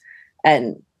old.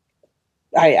 And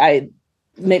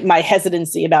my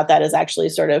hesitancy about that is actually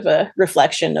sort of a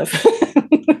reflection of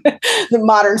the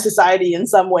modern society in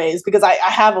some ways, because I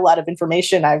have a lot of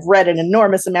information. I've read an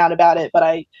enormous amount about it, but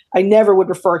I never would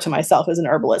refer to myself as an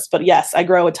herbalist. But yes, I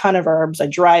grow a ton of herbs. I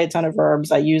dry a ton of herbs.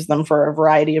 I use them for a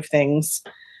variety of things.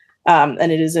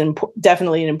 And it is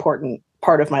definitely an important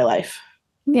part of my life.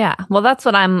 Yeah. Well, that's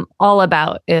what I'm all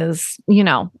about is,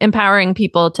 empowering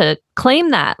people to claim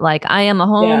that. Like, I am a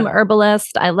home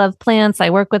herbalist. I love plants. I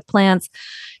work with plants.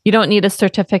 You don't need a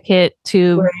certificate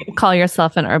to call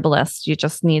yourself an herbalist. You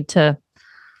just need to,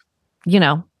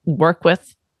 work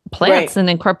with plants and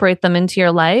incorporate them into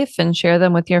your life and share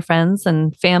them with your friends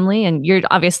and family. And you're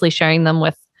obviously sharing them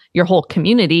with your whole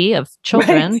community of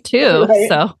children too.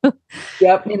 So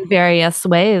in various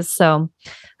ways. So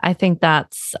I think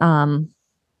that's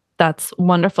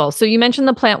wonderful. So you mentioned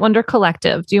the Plant Wonder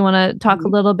Collective. Do you want to talk a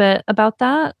little bit about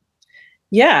that?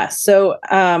 Yeah. So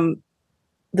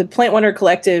the Plant Wonder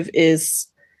Collective is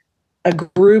a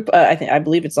group. I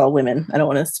believe it's all women. I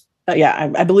don't want to.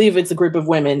 I believe it's a group of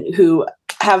women who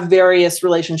have various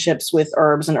relationships with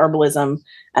herbs and herbalism.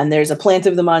 And there's a plant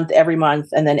of the month every month,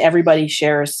 and then everybody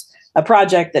shares a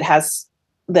project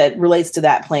that relates to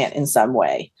that plant in some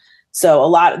way. So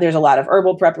there's a lot of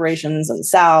herbal preparations and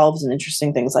salves and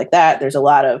interesting things like that. There's a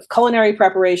lot of culinary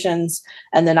preparations.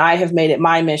 And then I have made it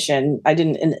my mission. I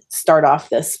didn't start off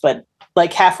this, but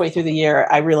like halfway through the year,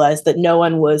 I realized that no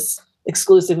one was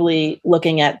exclusively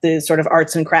looking at the sort of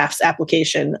arts and crafts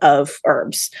application of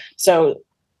herbs. So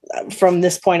from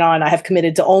this point on, I have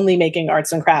committed to only making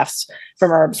arts and crafts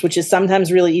from herbs, which is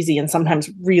sometimes really easy and sometimes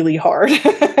really hard.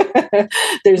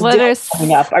 There's dill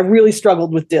coming up. I really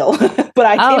struggled with dill, but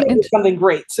I came up with something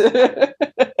great.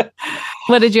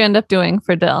 What did you end up doing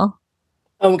for dill?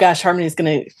 Oh gosh, Harmony's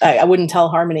I wouldn't tell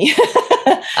Harmony.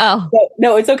 Oh. But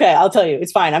no, it's okay. I'll tell you.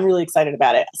 It's fine. I'm really excited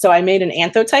about it. So I made an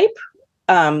anthotype,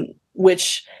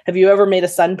 which, have you ever made a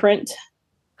sun print?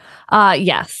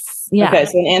 Yes. Yeah. Okay.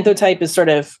 So an anthotype is sort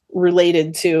of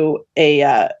related to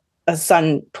a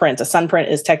sun print. A sun print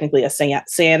is technically a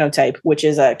cyanotype, which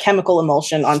is a chemical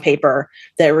emulsion on paper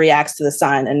that reacts to the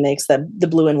sun and makes the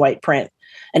blue and white print.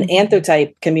 An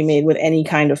anthotype can be made with any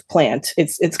kind of plant.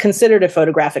 It's considered a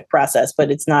photographic process,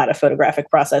 but it's not a photographic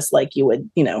process like you would,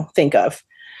 think of.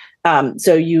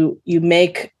 So you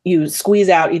squeeze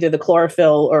out either the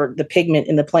chlorophyll or the pigment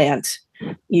in the plant.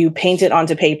 You paint it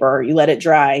onto paper, you let it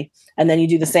dry, and then you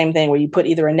do the same thing where you put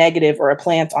either a negative or a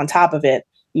plant on top of it.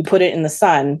 You put it in the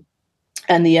sun,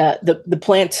 and the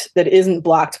plant that isn't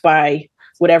blocked by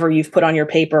whatever you've put on your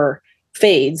paper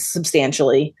fades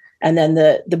substantially, and then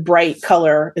the bright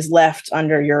color is left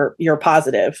under your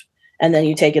positive. And then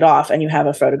you take it off and you have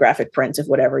a photographic print of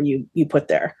whatever you put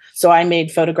there. So I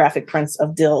made photographic prints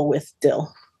of dill with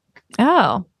dill.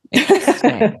 Oh,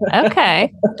 interesting.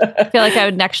 Okay. I feel like I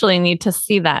would actually need to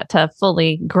see that to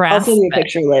fully grasp. I'll send you a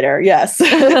picture later. Yes.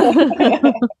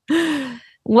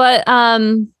 What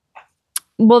have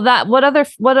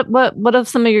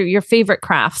some of your favorite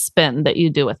crafts been that you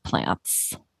do with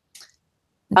plants?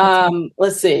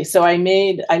 Let's see. So I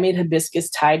made hibiscus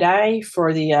tie-dye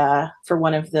for for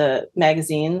one of the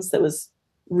magazines that was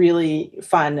really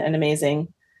fun and amazing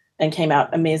and came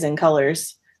out amazing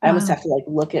colors. I almost have to like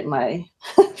look at my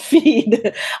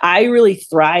feed. I really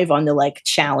thrive on the like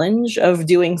challenge of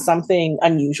doing something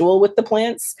unusual with the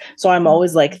plants. So I'm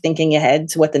always like thinking ahead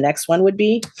to what the next one would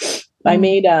be. I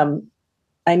made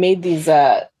these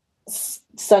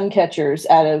sun catchers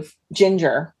out of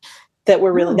ginger that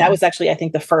were really, that was actually, I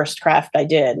think, the first craft I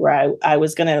did where I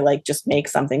was going to like just make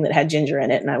something that had ginger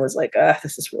in it. And I was like,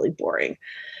 this is really boring.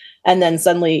 And then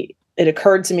suddenly it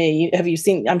occurred to me,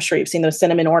 I'm sure you've seen those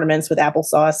cinnamon ornaments with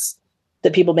applesauce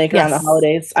that people make around the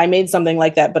holidays. I made something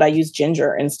like that, but I used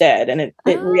ginger instead. And it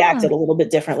reacted a little bit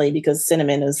differently because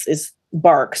cinnamon is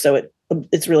bark. So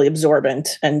it's really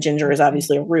absorbent, and ginger is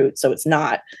obviously a root. So it's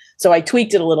not. So I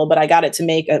tweaked it a little, but I got it to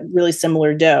make a really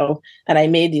similar dough. And I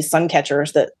made these sun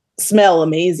catchers that smell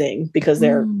amazing because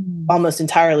they're almost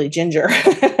entirely ginger.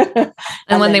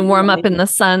 and when they warm up in the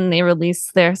sun, they release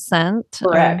their scent.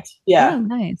 Correct. Yeah. Oh,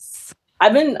 nice.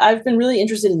 I've been really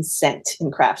interested in scent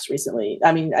in crafts recently.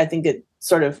 I mean, I think it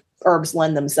sort of herbs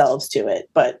lend themselves to it,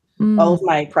 but all of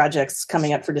my projects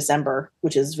coming up for December,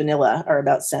 which is vanilla, are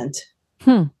about scent.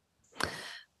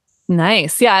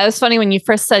 Nice. Yeah. It was funny when you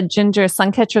first said ginger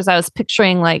sun catchers, I was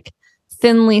picturing like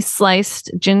thinly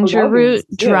sliced ginger root,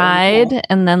 dried,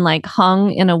 and then like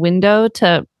hung in a window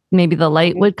to maybe the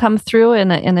light would come through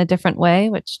in a different way,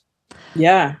 which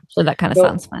so that kind of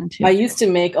sounds fun too. I used to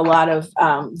make a lot of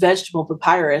vegetable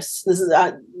papyrus. This is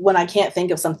when I can't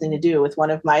think of something to do with one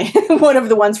of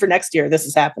the ones for next year. This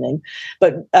is happening,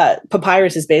 but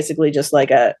papyrus is basically just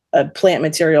like a plant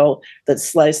material that's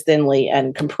sliced thinly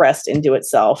and compressed into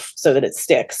itself so that it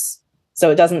sticks.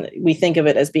 So we think of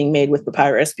it as being made with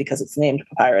papyrus because it's named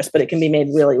papyrus, but it can be made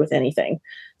really with anything.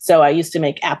 So I used to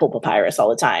make apple papyrus all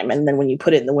the time. And then when you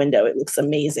put it in the window, it looks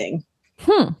amazing.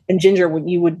 And ginger,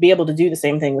 you would be able to do the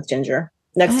same thing with ginger.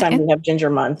 Next time we have ginger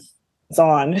month, it's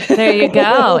on. There you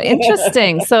go.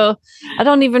 Interesting. So I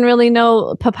don't even really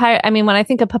know papyrus. I mean, when I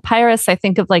think of papyrus, I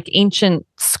think of like ancient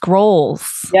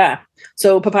scrolls. Yeah.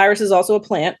 So papyrus is also a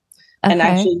plant. And I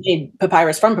actually made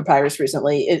papyrus from papyrus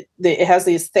recently. It has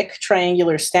these thick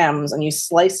triangular stems, and you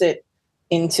slice it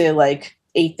into like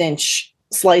 1/8-inch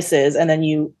slices, and then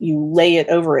you lay it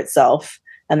over itself,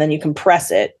 and then you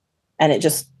compress it, and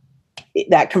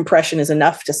that compression is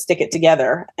enough to stick it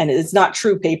together. And it's not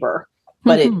true paper,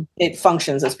 but it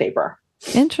functions as paper.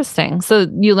 Interesting. So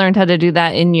you learned how to do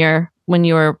that when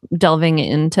you were delving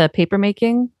into paper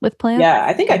making with plants? Yeah,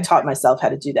 I think I taught myself how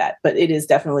to do that, but it is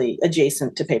definitely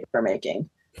adjacent to paper making.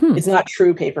 It's not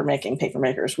true paper making, paper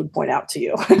makers would point out to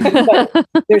you. But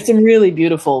there's some really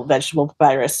beautiful vegetable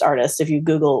papyrus artists. If you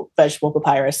Google vegetable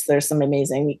papyrus, there's some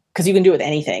amazing, because you can do it with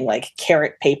anything like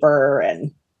carrot paper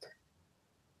and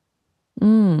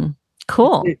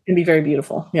cool. It can be very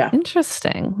beautiful. Yeah.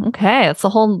 Interesting. Okay. It's a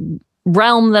whole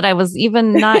realm that I was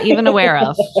not even aware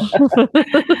of.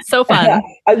 So fun. Yeah,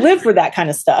 I live for that kind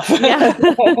of stuff. Yeah.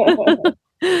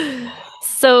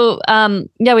 So,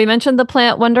 we mentioned the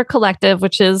Plant Wonder Collective,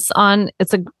 which is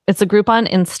it's a group on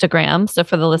Instagram. So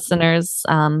for the listeners,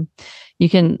 you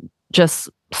can just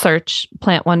search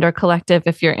Plant Wonder Collective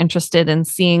if you're interested in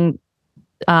seeing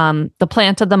the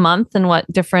plant of the month and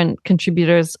what different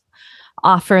contributors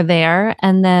offer there.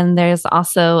 And then there's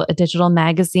also a digital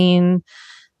magazine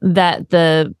that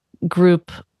the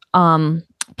group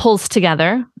pulls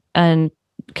together and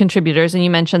contributors. And you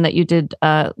mentioned that you did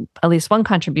at least one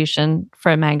contribution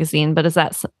for a magazine, but is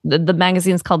that the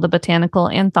magazine's called the Botanical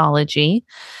Anthology?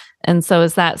 And so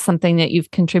is that something that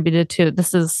you've contributed to?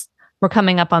 We're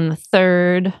coming up on the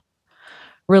third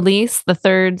release, the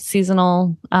third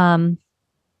seasonal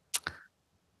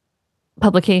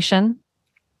publication.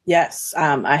 Yes,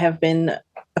 I have been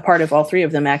a part of all three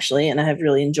of them, actually, and I have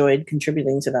really enjoyed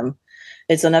contributing to them.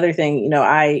 It's another thing,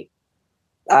 I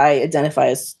identify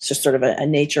as just sort of a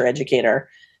nature educator.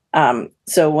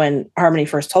 So when Harmony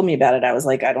first told me about it, I was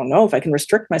like, I don't know if I can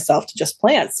restrict myself to just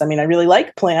plants. I mean, I really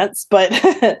like plants, but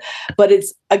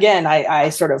it's, again, I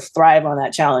sort of thrive on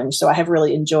that challenge. So I have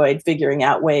really enjoyed figuring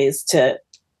out ways to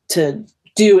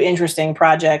do interesting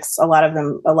projects. A lot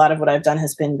of what I've done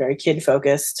has been very kid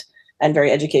focused and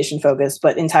very education focused,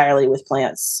 but entirely with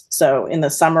plants. So in the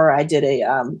summer, I did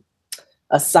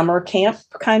a summer camp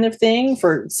kind of thing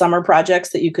for summer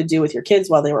projects that you could do with your kids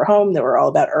while they were home. They were all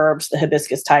about herbs. The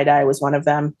hibiscus tie-dye was one of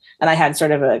them. And I had sort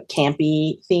of a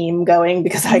campy theme going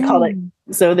because I called it.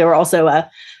 So there were also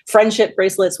friendship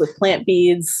bracelets with plant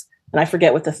beads. and I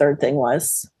forget what the third thing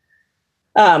was.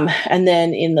 And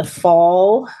then in the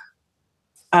fall,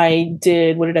 what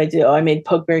did I do? Oh, I made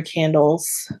pokeberry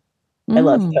candles. I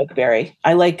love pokeberry.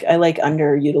 I like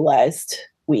underutilized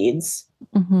weeds.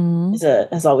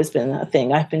 Has always been a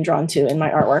thing I've been drawn to in my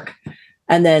artwork.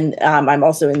 And then I'm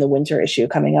also in the winter issue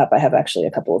coming up. I have actually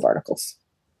a couple of articles.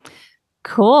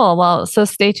 Cool. Well, so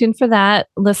stay tuned for that,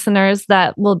 listeners.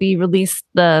 That will be released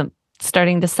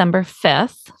starting December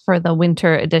 5th for the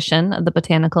winter edition of the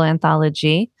Botanical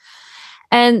Anthology.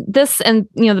 And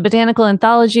the Botanical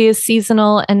Anthology is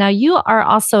seasonal. And now you are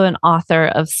also an author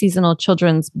of seasonal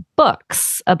children's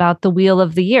books about the Wheel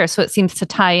of the Year. So it seems to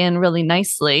tie in really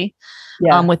nicely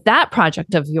with that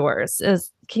project of yours.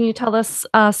 Can you tell us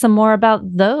some more about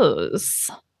those?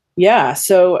 Yeah.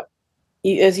 So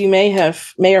as you may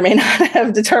or may not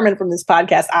have determined from this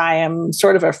podcast, I am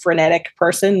sort of a frenetic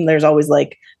person. There's always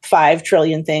like 5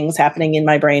 trillion things happening in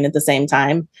my brain at the same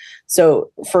time.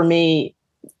 So for me,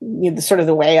 sort of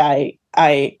the way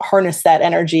I harness that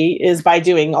energy is by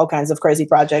doing all kinds of crazy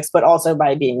projects, but also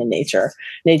by being in nature.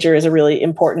 Nature is a really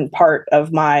important part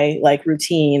of my like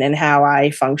routine and how I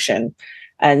function.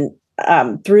 And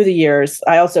through the years,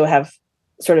 I also have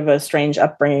sort of a strange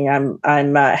upbringing.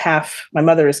 I'm half, my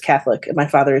mother is Catholic and my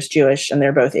father is Jewish, and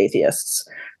they're both atheists.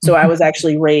 So I was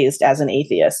actually raised as an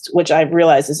atheist, which I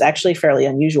realize is actually fairly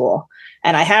unusual.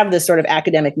 And I have this sort of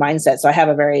academic mindset. So I have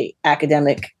a very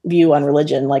academic view on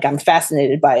religion. Like I'm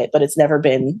fascinated by it, but it's never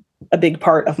been a big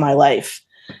part of my life.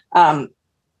 And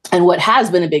what has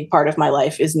been a big part of my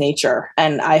life is nature.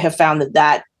 And I have found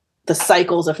that the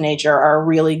cycles of nature are a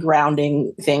really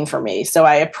grounding thing for me. So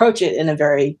I approach it in a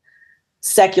very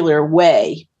secular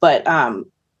way, but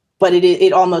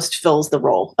it almost fills the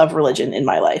role of religion in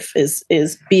my life, is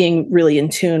being really in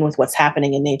tune with what's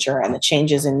happening in nature and the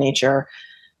changes in nature.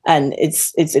 And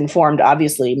it's informed,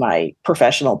 obviously, my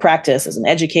professional practice as an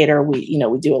educator. We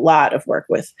do a lot of work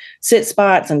with sit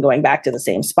spots and going back to the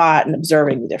same spot and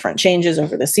observing the different changes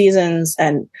over the seasons.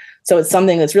 And so it's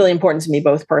something that's really important to me,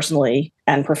 both personally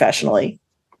and professionally.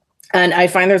 And I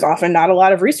find there's often not a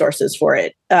lot of resources for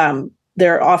it.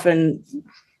 They're often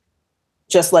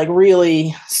just like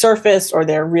really surface, or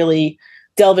they're really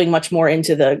delving much more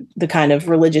into the kind of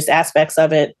religious aspects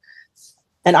of it.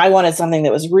 And I wanted something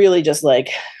that was really just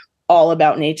like all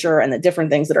about nature and the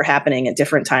different things that are happening at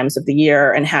different times of the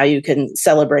year and how you can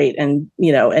celebrate and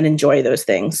enjoy those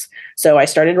things. So I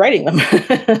started writing them.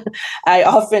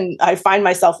 I find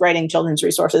myself writing children's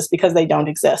resources because they don't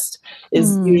exist,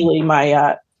 is usually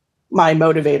my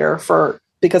motivator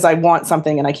because I want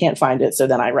something and I can't find it. So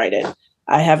then I write it.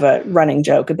 I have a running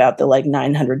joke about the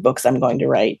 900 books I'm going to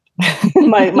write.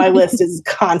 my list is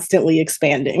constantly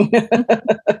expanding.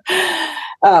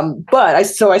 But I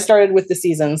started with the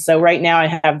seasons. So right now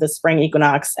I have the spring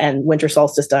equinox and winter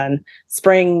solstice done.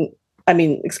 Summer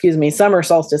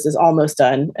solstice is almost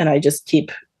done, and I just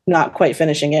keep not quite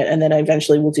finishing it. And then I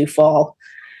eventually will do fall.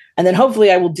 And then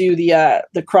hopefully I will do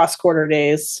the cross quarter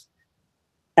days.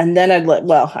 And then I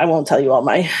won't tell you all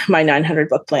my 900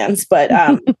 book plans, but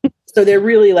so they're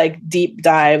really like deep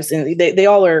dives, and they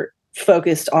all are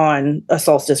focused on a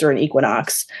solstice or an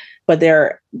equinox, but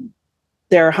they're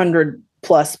 100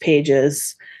 plus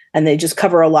pages, and they just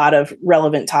cover a lot of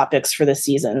relevant topics for the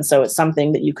season. So it's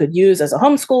something that you could use as a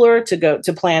homeschooler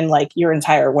to plan like your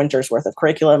entire winter's worth of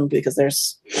curriculum, because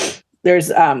there's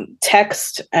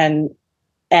text and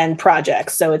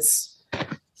projects. So it's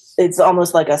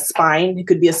almost like a spine. It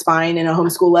could be a spine in a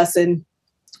homeschool lesson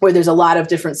where there's a lot of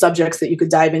different subjects that you could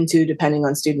dive into depending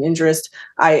on student interest.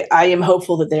 I am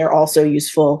hopeful that they are also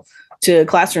useful to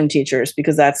classroom teachers,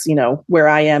 because that's, where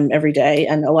I am every day.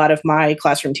 And a lot of my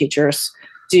classroom teachers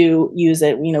do use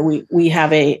it. We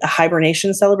have a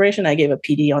hibernation celebration. I gave a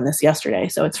PD on this yesterday,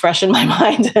 so it's fresh in my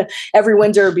mind. Every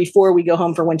winter before we go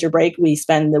home for winter break, we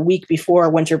spend the week before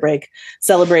winter break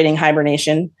celebrating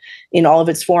hibernation in all of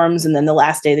its forms. And then the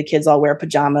last day, the kids all wear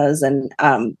pajamas and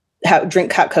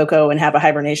drink hot cocoa and have a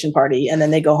hibernation party. And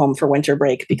then they go home for winter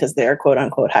break because they're quote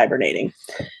unquote hibernating.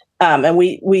 And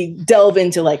we delve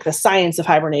into like the science of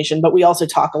hibernation, but we also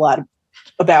talk a lot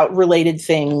about related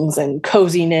things and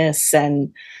coziness.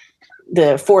 And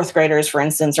the fourth graders, for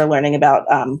instance, are learning about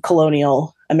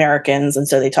colonial Americans. And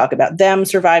so they talk about them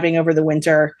surviving over the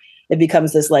winter. It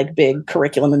becomes this like big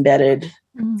curriculum embedded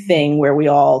thing where we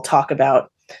all talk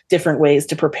about different ways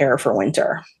to prepare for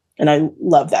winter. And I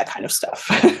love that kind of stuff.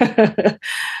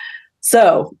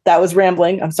 So that was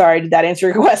rambling. I'm sorry. Did that answer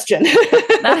your question?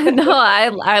 No,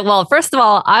 well, first of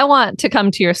all, I want to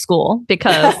come to your school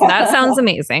because that sounds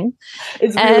amazing.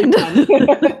 It's really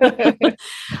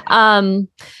fun.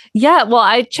 Yeah, well,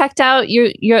 I checked out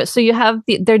so you have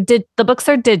the books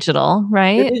are digital,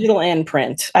 right? They're digital and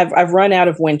print. I've run out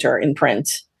of winter in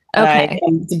print. Okay.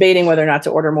 I'm debating whether or not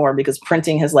to order more because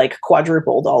printing has like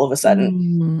quadrupled all of a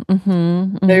sudden.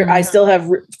 I still have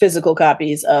physical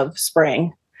copies of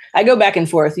spring. I go back and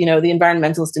forth. The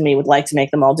environmentalist in me would like to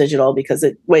make them all digital because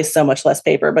it wastes so much less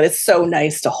paper, but it's so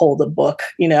nice to hold a book,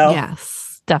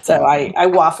 Yes, definitely. So I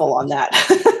waffle on that.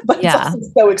 But it's also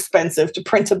so expensive to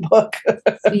print a book.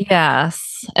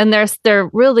 Yes. And they're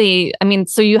really,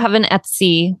 so you have an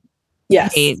Etsy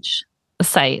page, a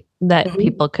site that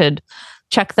people could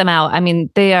check them out.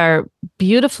 They are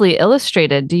beautifully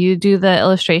illustrated. Do you do the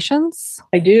illustrations?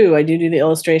 I do the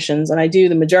illustrations, and I do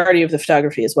the majority of the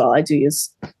photography as well. I do use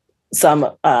some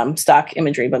stock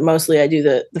imagery, but mostly I do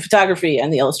the photography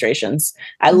and the illustrations.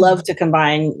 I love to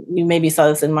combine, you maybe saw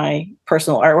this in my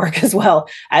personal artwork as well.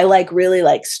 I really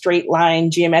like straight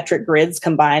line geometric grids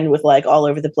combined with like all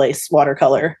over the place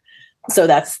watercolor. So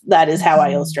that is how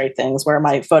I illustrate things, where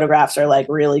my photographs are like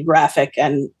really graphic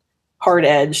and hard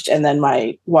edged, and then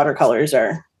my watercolors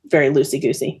are very loosey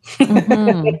goosey.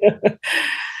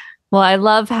 Well, I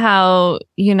love how,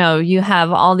 you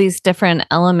have all these different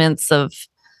elements of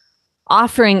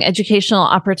offering educational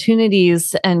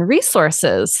opportunities and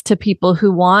resources to people who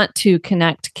want to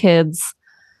connect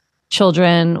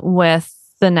children with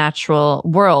the natural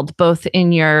world, both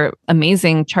in your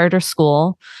amazing charter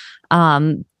school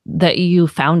that you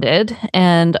founded,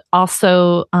 and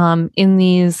also in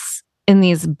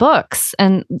these books.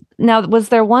 And now, was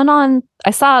there one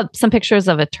I saw some pictures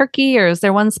of a turkey, or is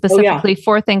there one specifically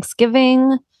for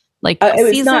Thanksgiving,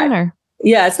 season?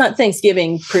 It's not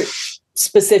Thanksgiving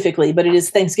specifically, but it is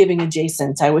Thanksgiving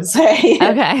adjacent, I would say.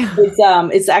 Okay.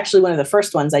 It's actually one of the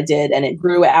first ones I did, and it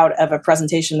grew out of a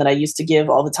presentation that I used to give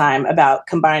all the time about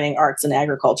combining arts and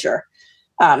agriculture.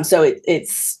 So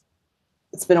it's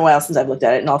been a while since I've looked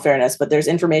at it, in all fairness, but there's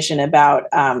information about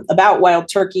wild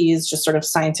turkeys, just sort of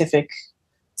scientific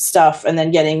stuff, and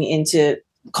then getting into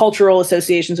cultural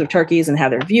associations of turkeys and how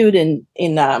they're viewed in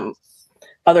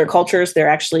other cultures. They're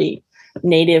actually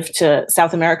native to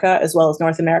South America as well as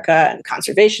North America, and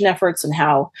conservation efforts, and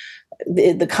how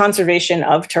the conservation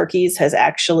of turkeys has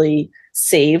actually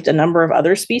saved a number of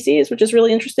other species, which is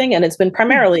really interesting. And it's been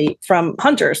primarily from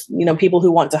hunters. People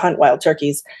who want to hunt wild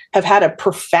turkeys have had a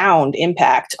profound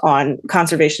impact on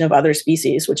conservation of other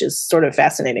species, which is sort of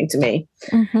fascinating to me.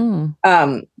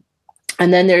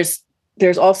 And then there's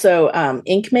also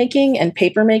ink making and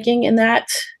paper making in that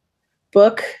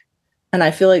book. And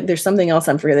I feel like there's something else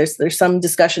I'm forgetting. There's some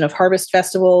discussion of harvest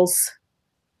festivals.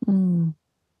 There's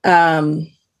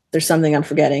something I'm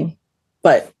forgetting,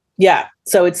 but yeah.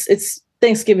 So it's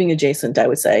Thanksgiving adjacent, I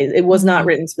would say. It was not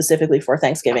written specifically for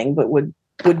Thanksgiving, but would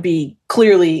be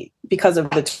clearly, because of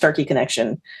the turkey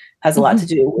connection, has a lot to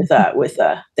do with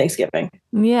Thanksgiving.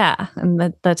 Yeah,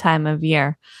 and the time of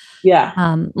year. Yeah.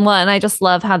 Well, and I just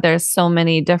love how there's so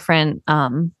many different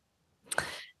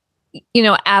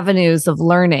avenues of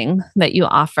learning that you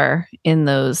offer in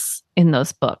those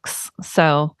books.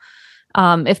 So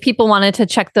if people wanted to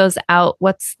check those out,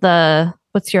 what's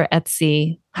your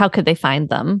Etsy? How could they find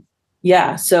them?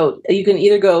 Yeah. So you can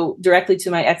either go directly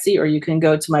to my Etsy, or you can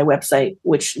go to my website,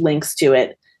 which links to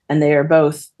it. And they are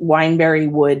both Wineberry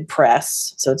Wood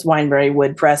Press. So it's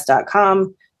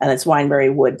wineberrywoodpress.com, and it's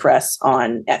Wineberry Wood Press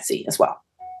on Etsy as well.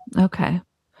 Okay.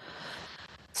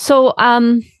 So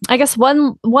I guess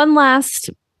one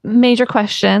last major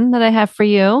question that I have for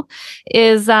you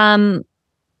is,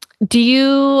 do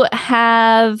you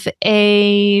have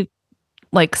a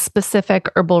specific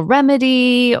herbal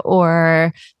remedy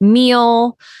or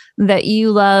meal that you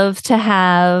love to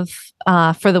have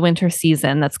for the winter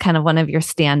season that's kind of one of your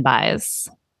standbys?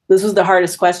 This was the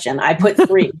hardest question. I put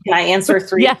 3. Can I answer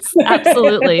 3? Yes,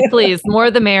 absolutely. Please, more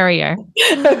the merrier.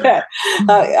 Okay.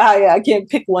 I can't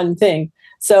pick one thing.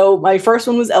 So my first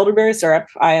one was elderberry syrup.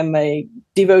 I am a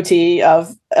devotee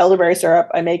of elderberry syrup.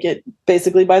 I make it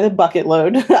basically by the bucket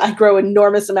load. I grow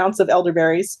enormous amounts of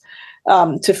elderberries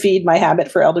to feed my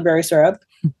habit for elderberry syrup.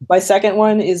 My second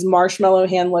one is marshmallow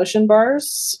hand lotion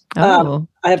bars. I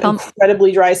have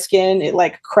incredibly dry skin. It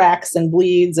cracks and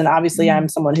bleeds. And obviously I'm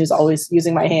someone who's always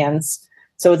using my hands.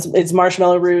 So it's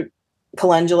marshmallow root,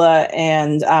 calendula,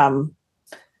 and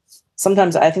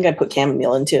sometimes I think I put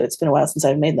chamomile in too. It's been a while since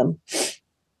I've made them.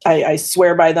 I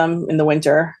swear by them in the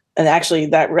winter. And actually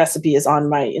that recipe is on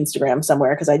my Instagram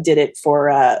somewhere, because I did it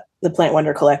for the Plant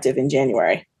Wonder Collective in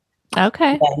January.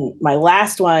 Okay. And my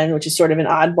last one, which is sort of an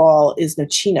oddball, is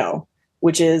nocino,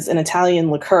 which is an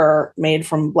Italian liqueur made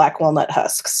from black walnut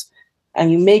husks.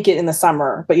 And you make it in the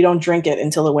summer, but you don't drink it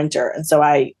until the winter. And so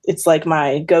it's like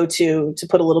my go-to to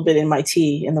put a little bit in my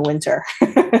tea in the winter.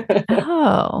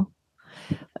 Oh.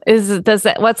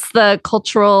 What's the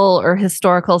cultural or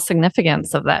historical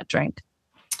significance of that drink?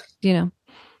 Do you know?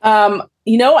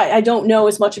 I don't know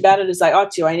as much about it as I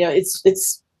ought to. I know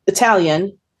it's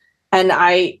Italian,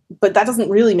 but that doesn't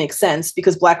really make sense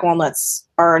because black walnuts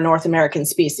are a North American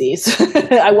species.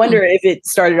 I wonder if it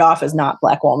started off as not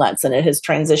black walnuts and it has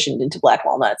transitioned into black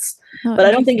walnuts. But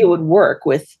I don't think it would work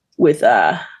with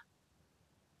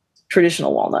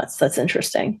traditional walnuts. That's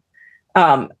interesting.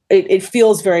 It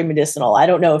feels very medicinal. I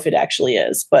don't know if it actually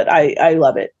is, but I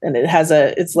love it. And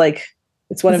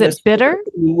it's one of those bitter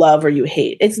you love or you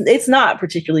hate. It's not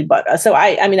particularly bitter. So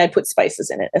I put spices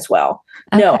in it as well.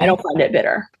 Okay. No, I don't find it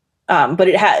bitter. But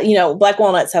it has, black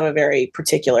walnuts have a very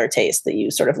particular taste that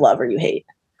you sort of love or you hate.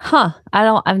 Huh.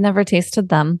 I've never tasted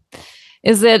them.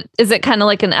 Is it kind of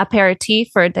like an aperitif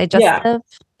or digestive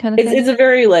kind of thing? It's a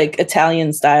very like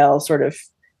Italian style sort of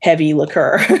heavy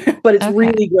liqueur, but it's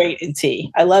really great in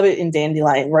tea. I love it in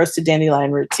roasted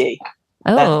dandelion root tea.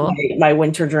 Oh, that's my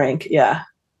winter drink. Yeah.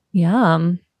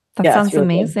 Yum. That sounds really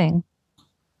amazing.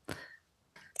 Good.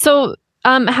 So,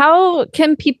 how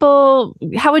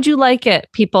would you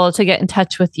like people to get in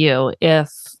touch with you if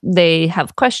they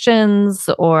have questions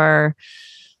or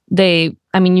you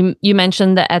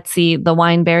mentioned the Etsy, the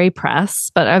Wineberry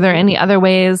Press, but are there any other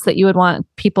ways that you would want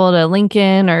people to link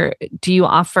in, or do you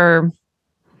offer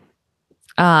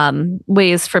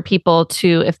ways for people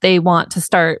to, if they want to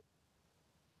start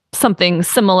something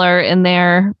similar in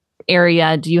their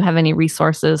area, do you have any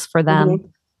resources for them? Mm-hmm.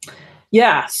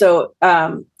 Yeah. So,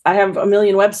 I have a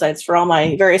million websites for all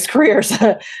my various careers.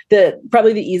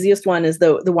 Probably the easiest one is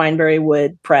the Wineberry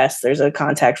Wood Press. There's a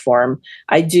contact form.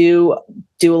 I do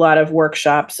a lot of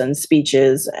workshops and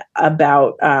speeches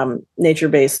about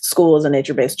nature-based schools and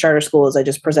nature-based charter schools. I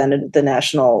just presented at the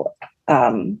National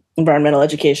Environmental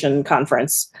Education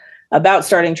Conference about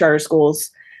starting charter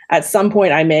schools. At some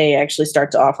point, I may actually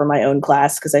start to offer my own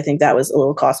class because I think that was a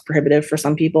little cost prohibitive for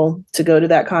some people to go to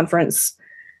that conference.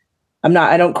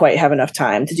 I don't quite have enough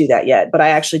time to do that yet, but I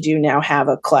actually do now have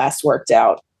a class worked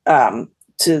out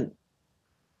to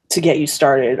get you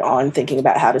started on thinking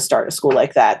about how to start a school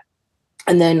like that.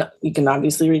 And then you can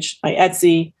obviously reach my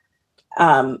Etsy.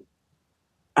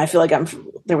 I feel like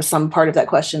there was some part of that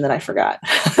question that I forgot.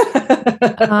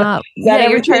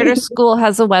 Your charter school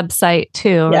has a website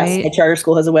too, right? Yes, my charter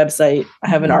school has a website. I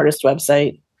have an artist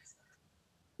website.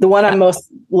 The one I'm most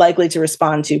likely to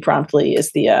respond to promptly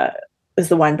is the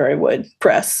Wineberry Wood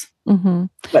Press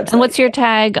website. And what's your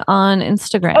tag on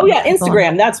Instagram? Oh yeah,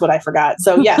 Instagram. That's what I forgot.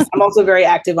 So yes, I'm also very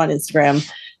active on Instagram.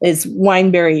 It's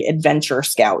Wineberry Adventure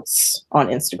Scouts on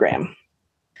Instagram.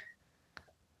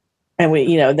 And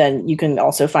then you can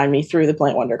also find me through the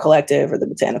Plant Wonder Collective or the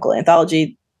Botanical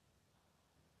Anthology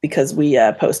because we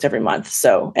post every month.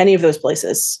 So any of those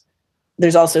places.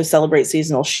 There's also Celebrate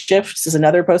Seasonal Shifts is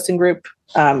another posting group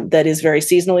that is very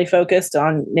seasonally focused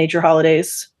on nature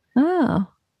holidays. Oh,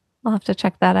 I'll have to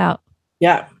check that out.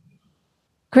 Yeah.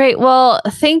 Great. Well,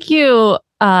 thank you,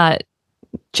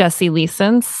 Jessie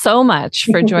Lehson, so much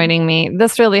for joining me.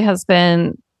 This really has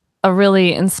been a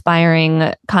really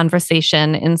inspiring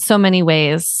conversation in so many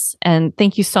ways. And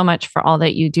thank you so much for all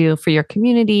that you do for your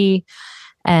community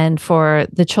and for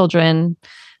the children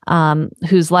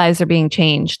whose lives are being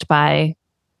changed by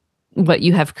what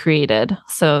you have created.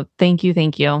 So thank you.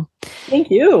 Thank you. Thank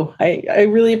you. I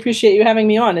really appreciate you having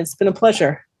me on. It's been a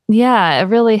pleasure. Yeah, it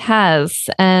really has.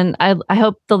 And I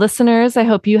hope the listeners, I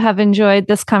hope you have enjoyed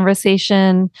this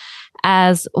conversation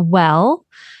as well.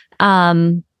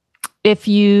 If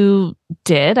you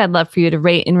did, I'd love for you to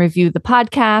rate and review the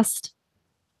podcast.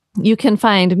 You can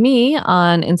find me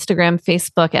on Instagram,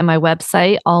 Facebook, and my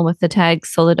website, all with the tag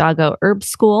Solidago Herb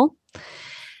School.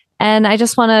 And I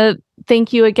just want to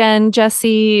thank you again,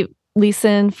 Jessie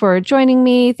Lehson, for joining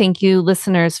me. Thank you,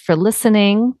 listeners, for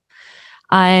listening.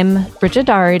 I'm Bridget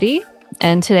Doherty,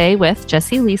 and today with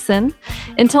Jessie Lehson.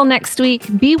 Until next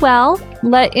week, be well,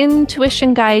 let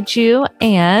intuition guide you,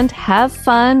 and have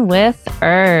fun with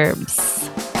herbs.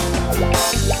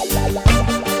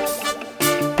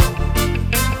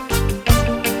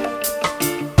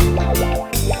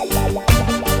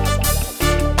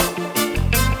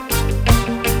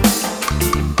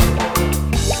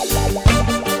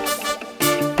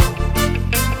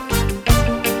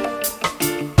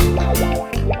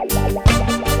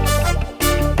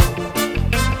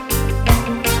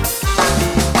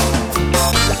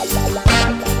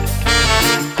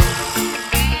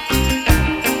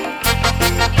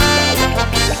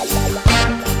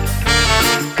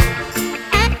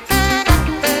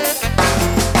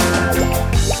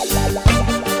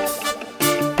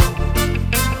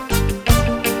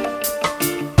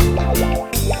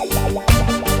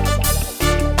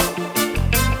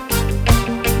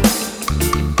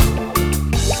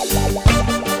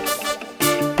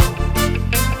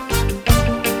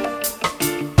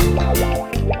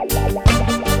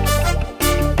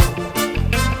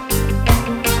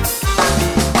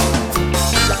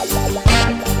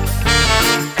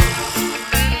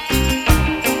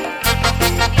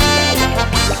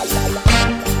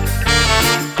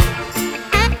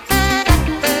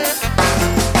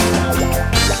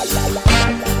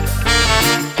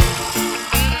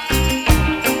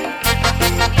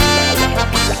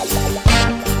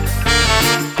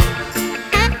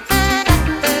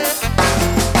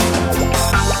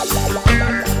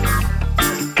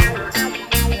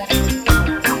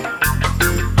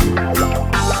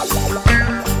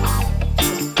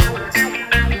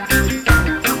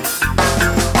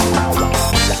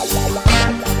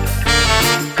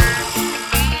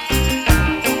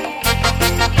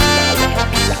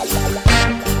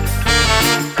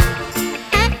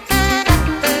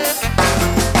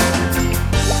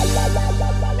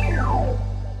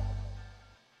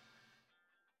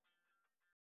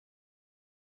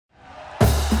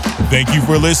 Thank you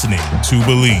for listening to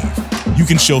Believe. You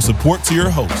can show support to your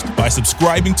host by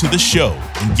subscribing to the show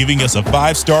and giving us a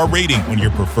 5-star rating on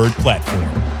your preferred platform.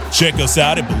 Check us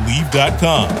out at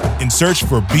Believe.com and search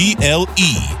for BLEAV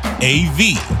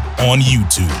on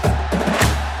YouTube.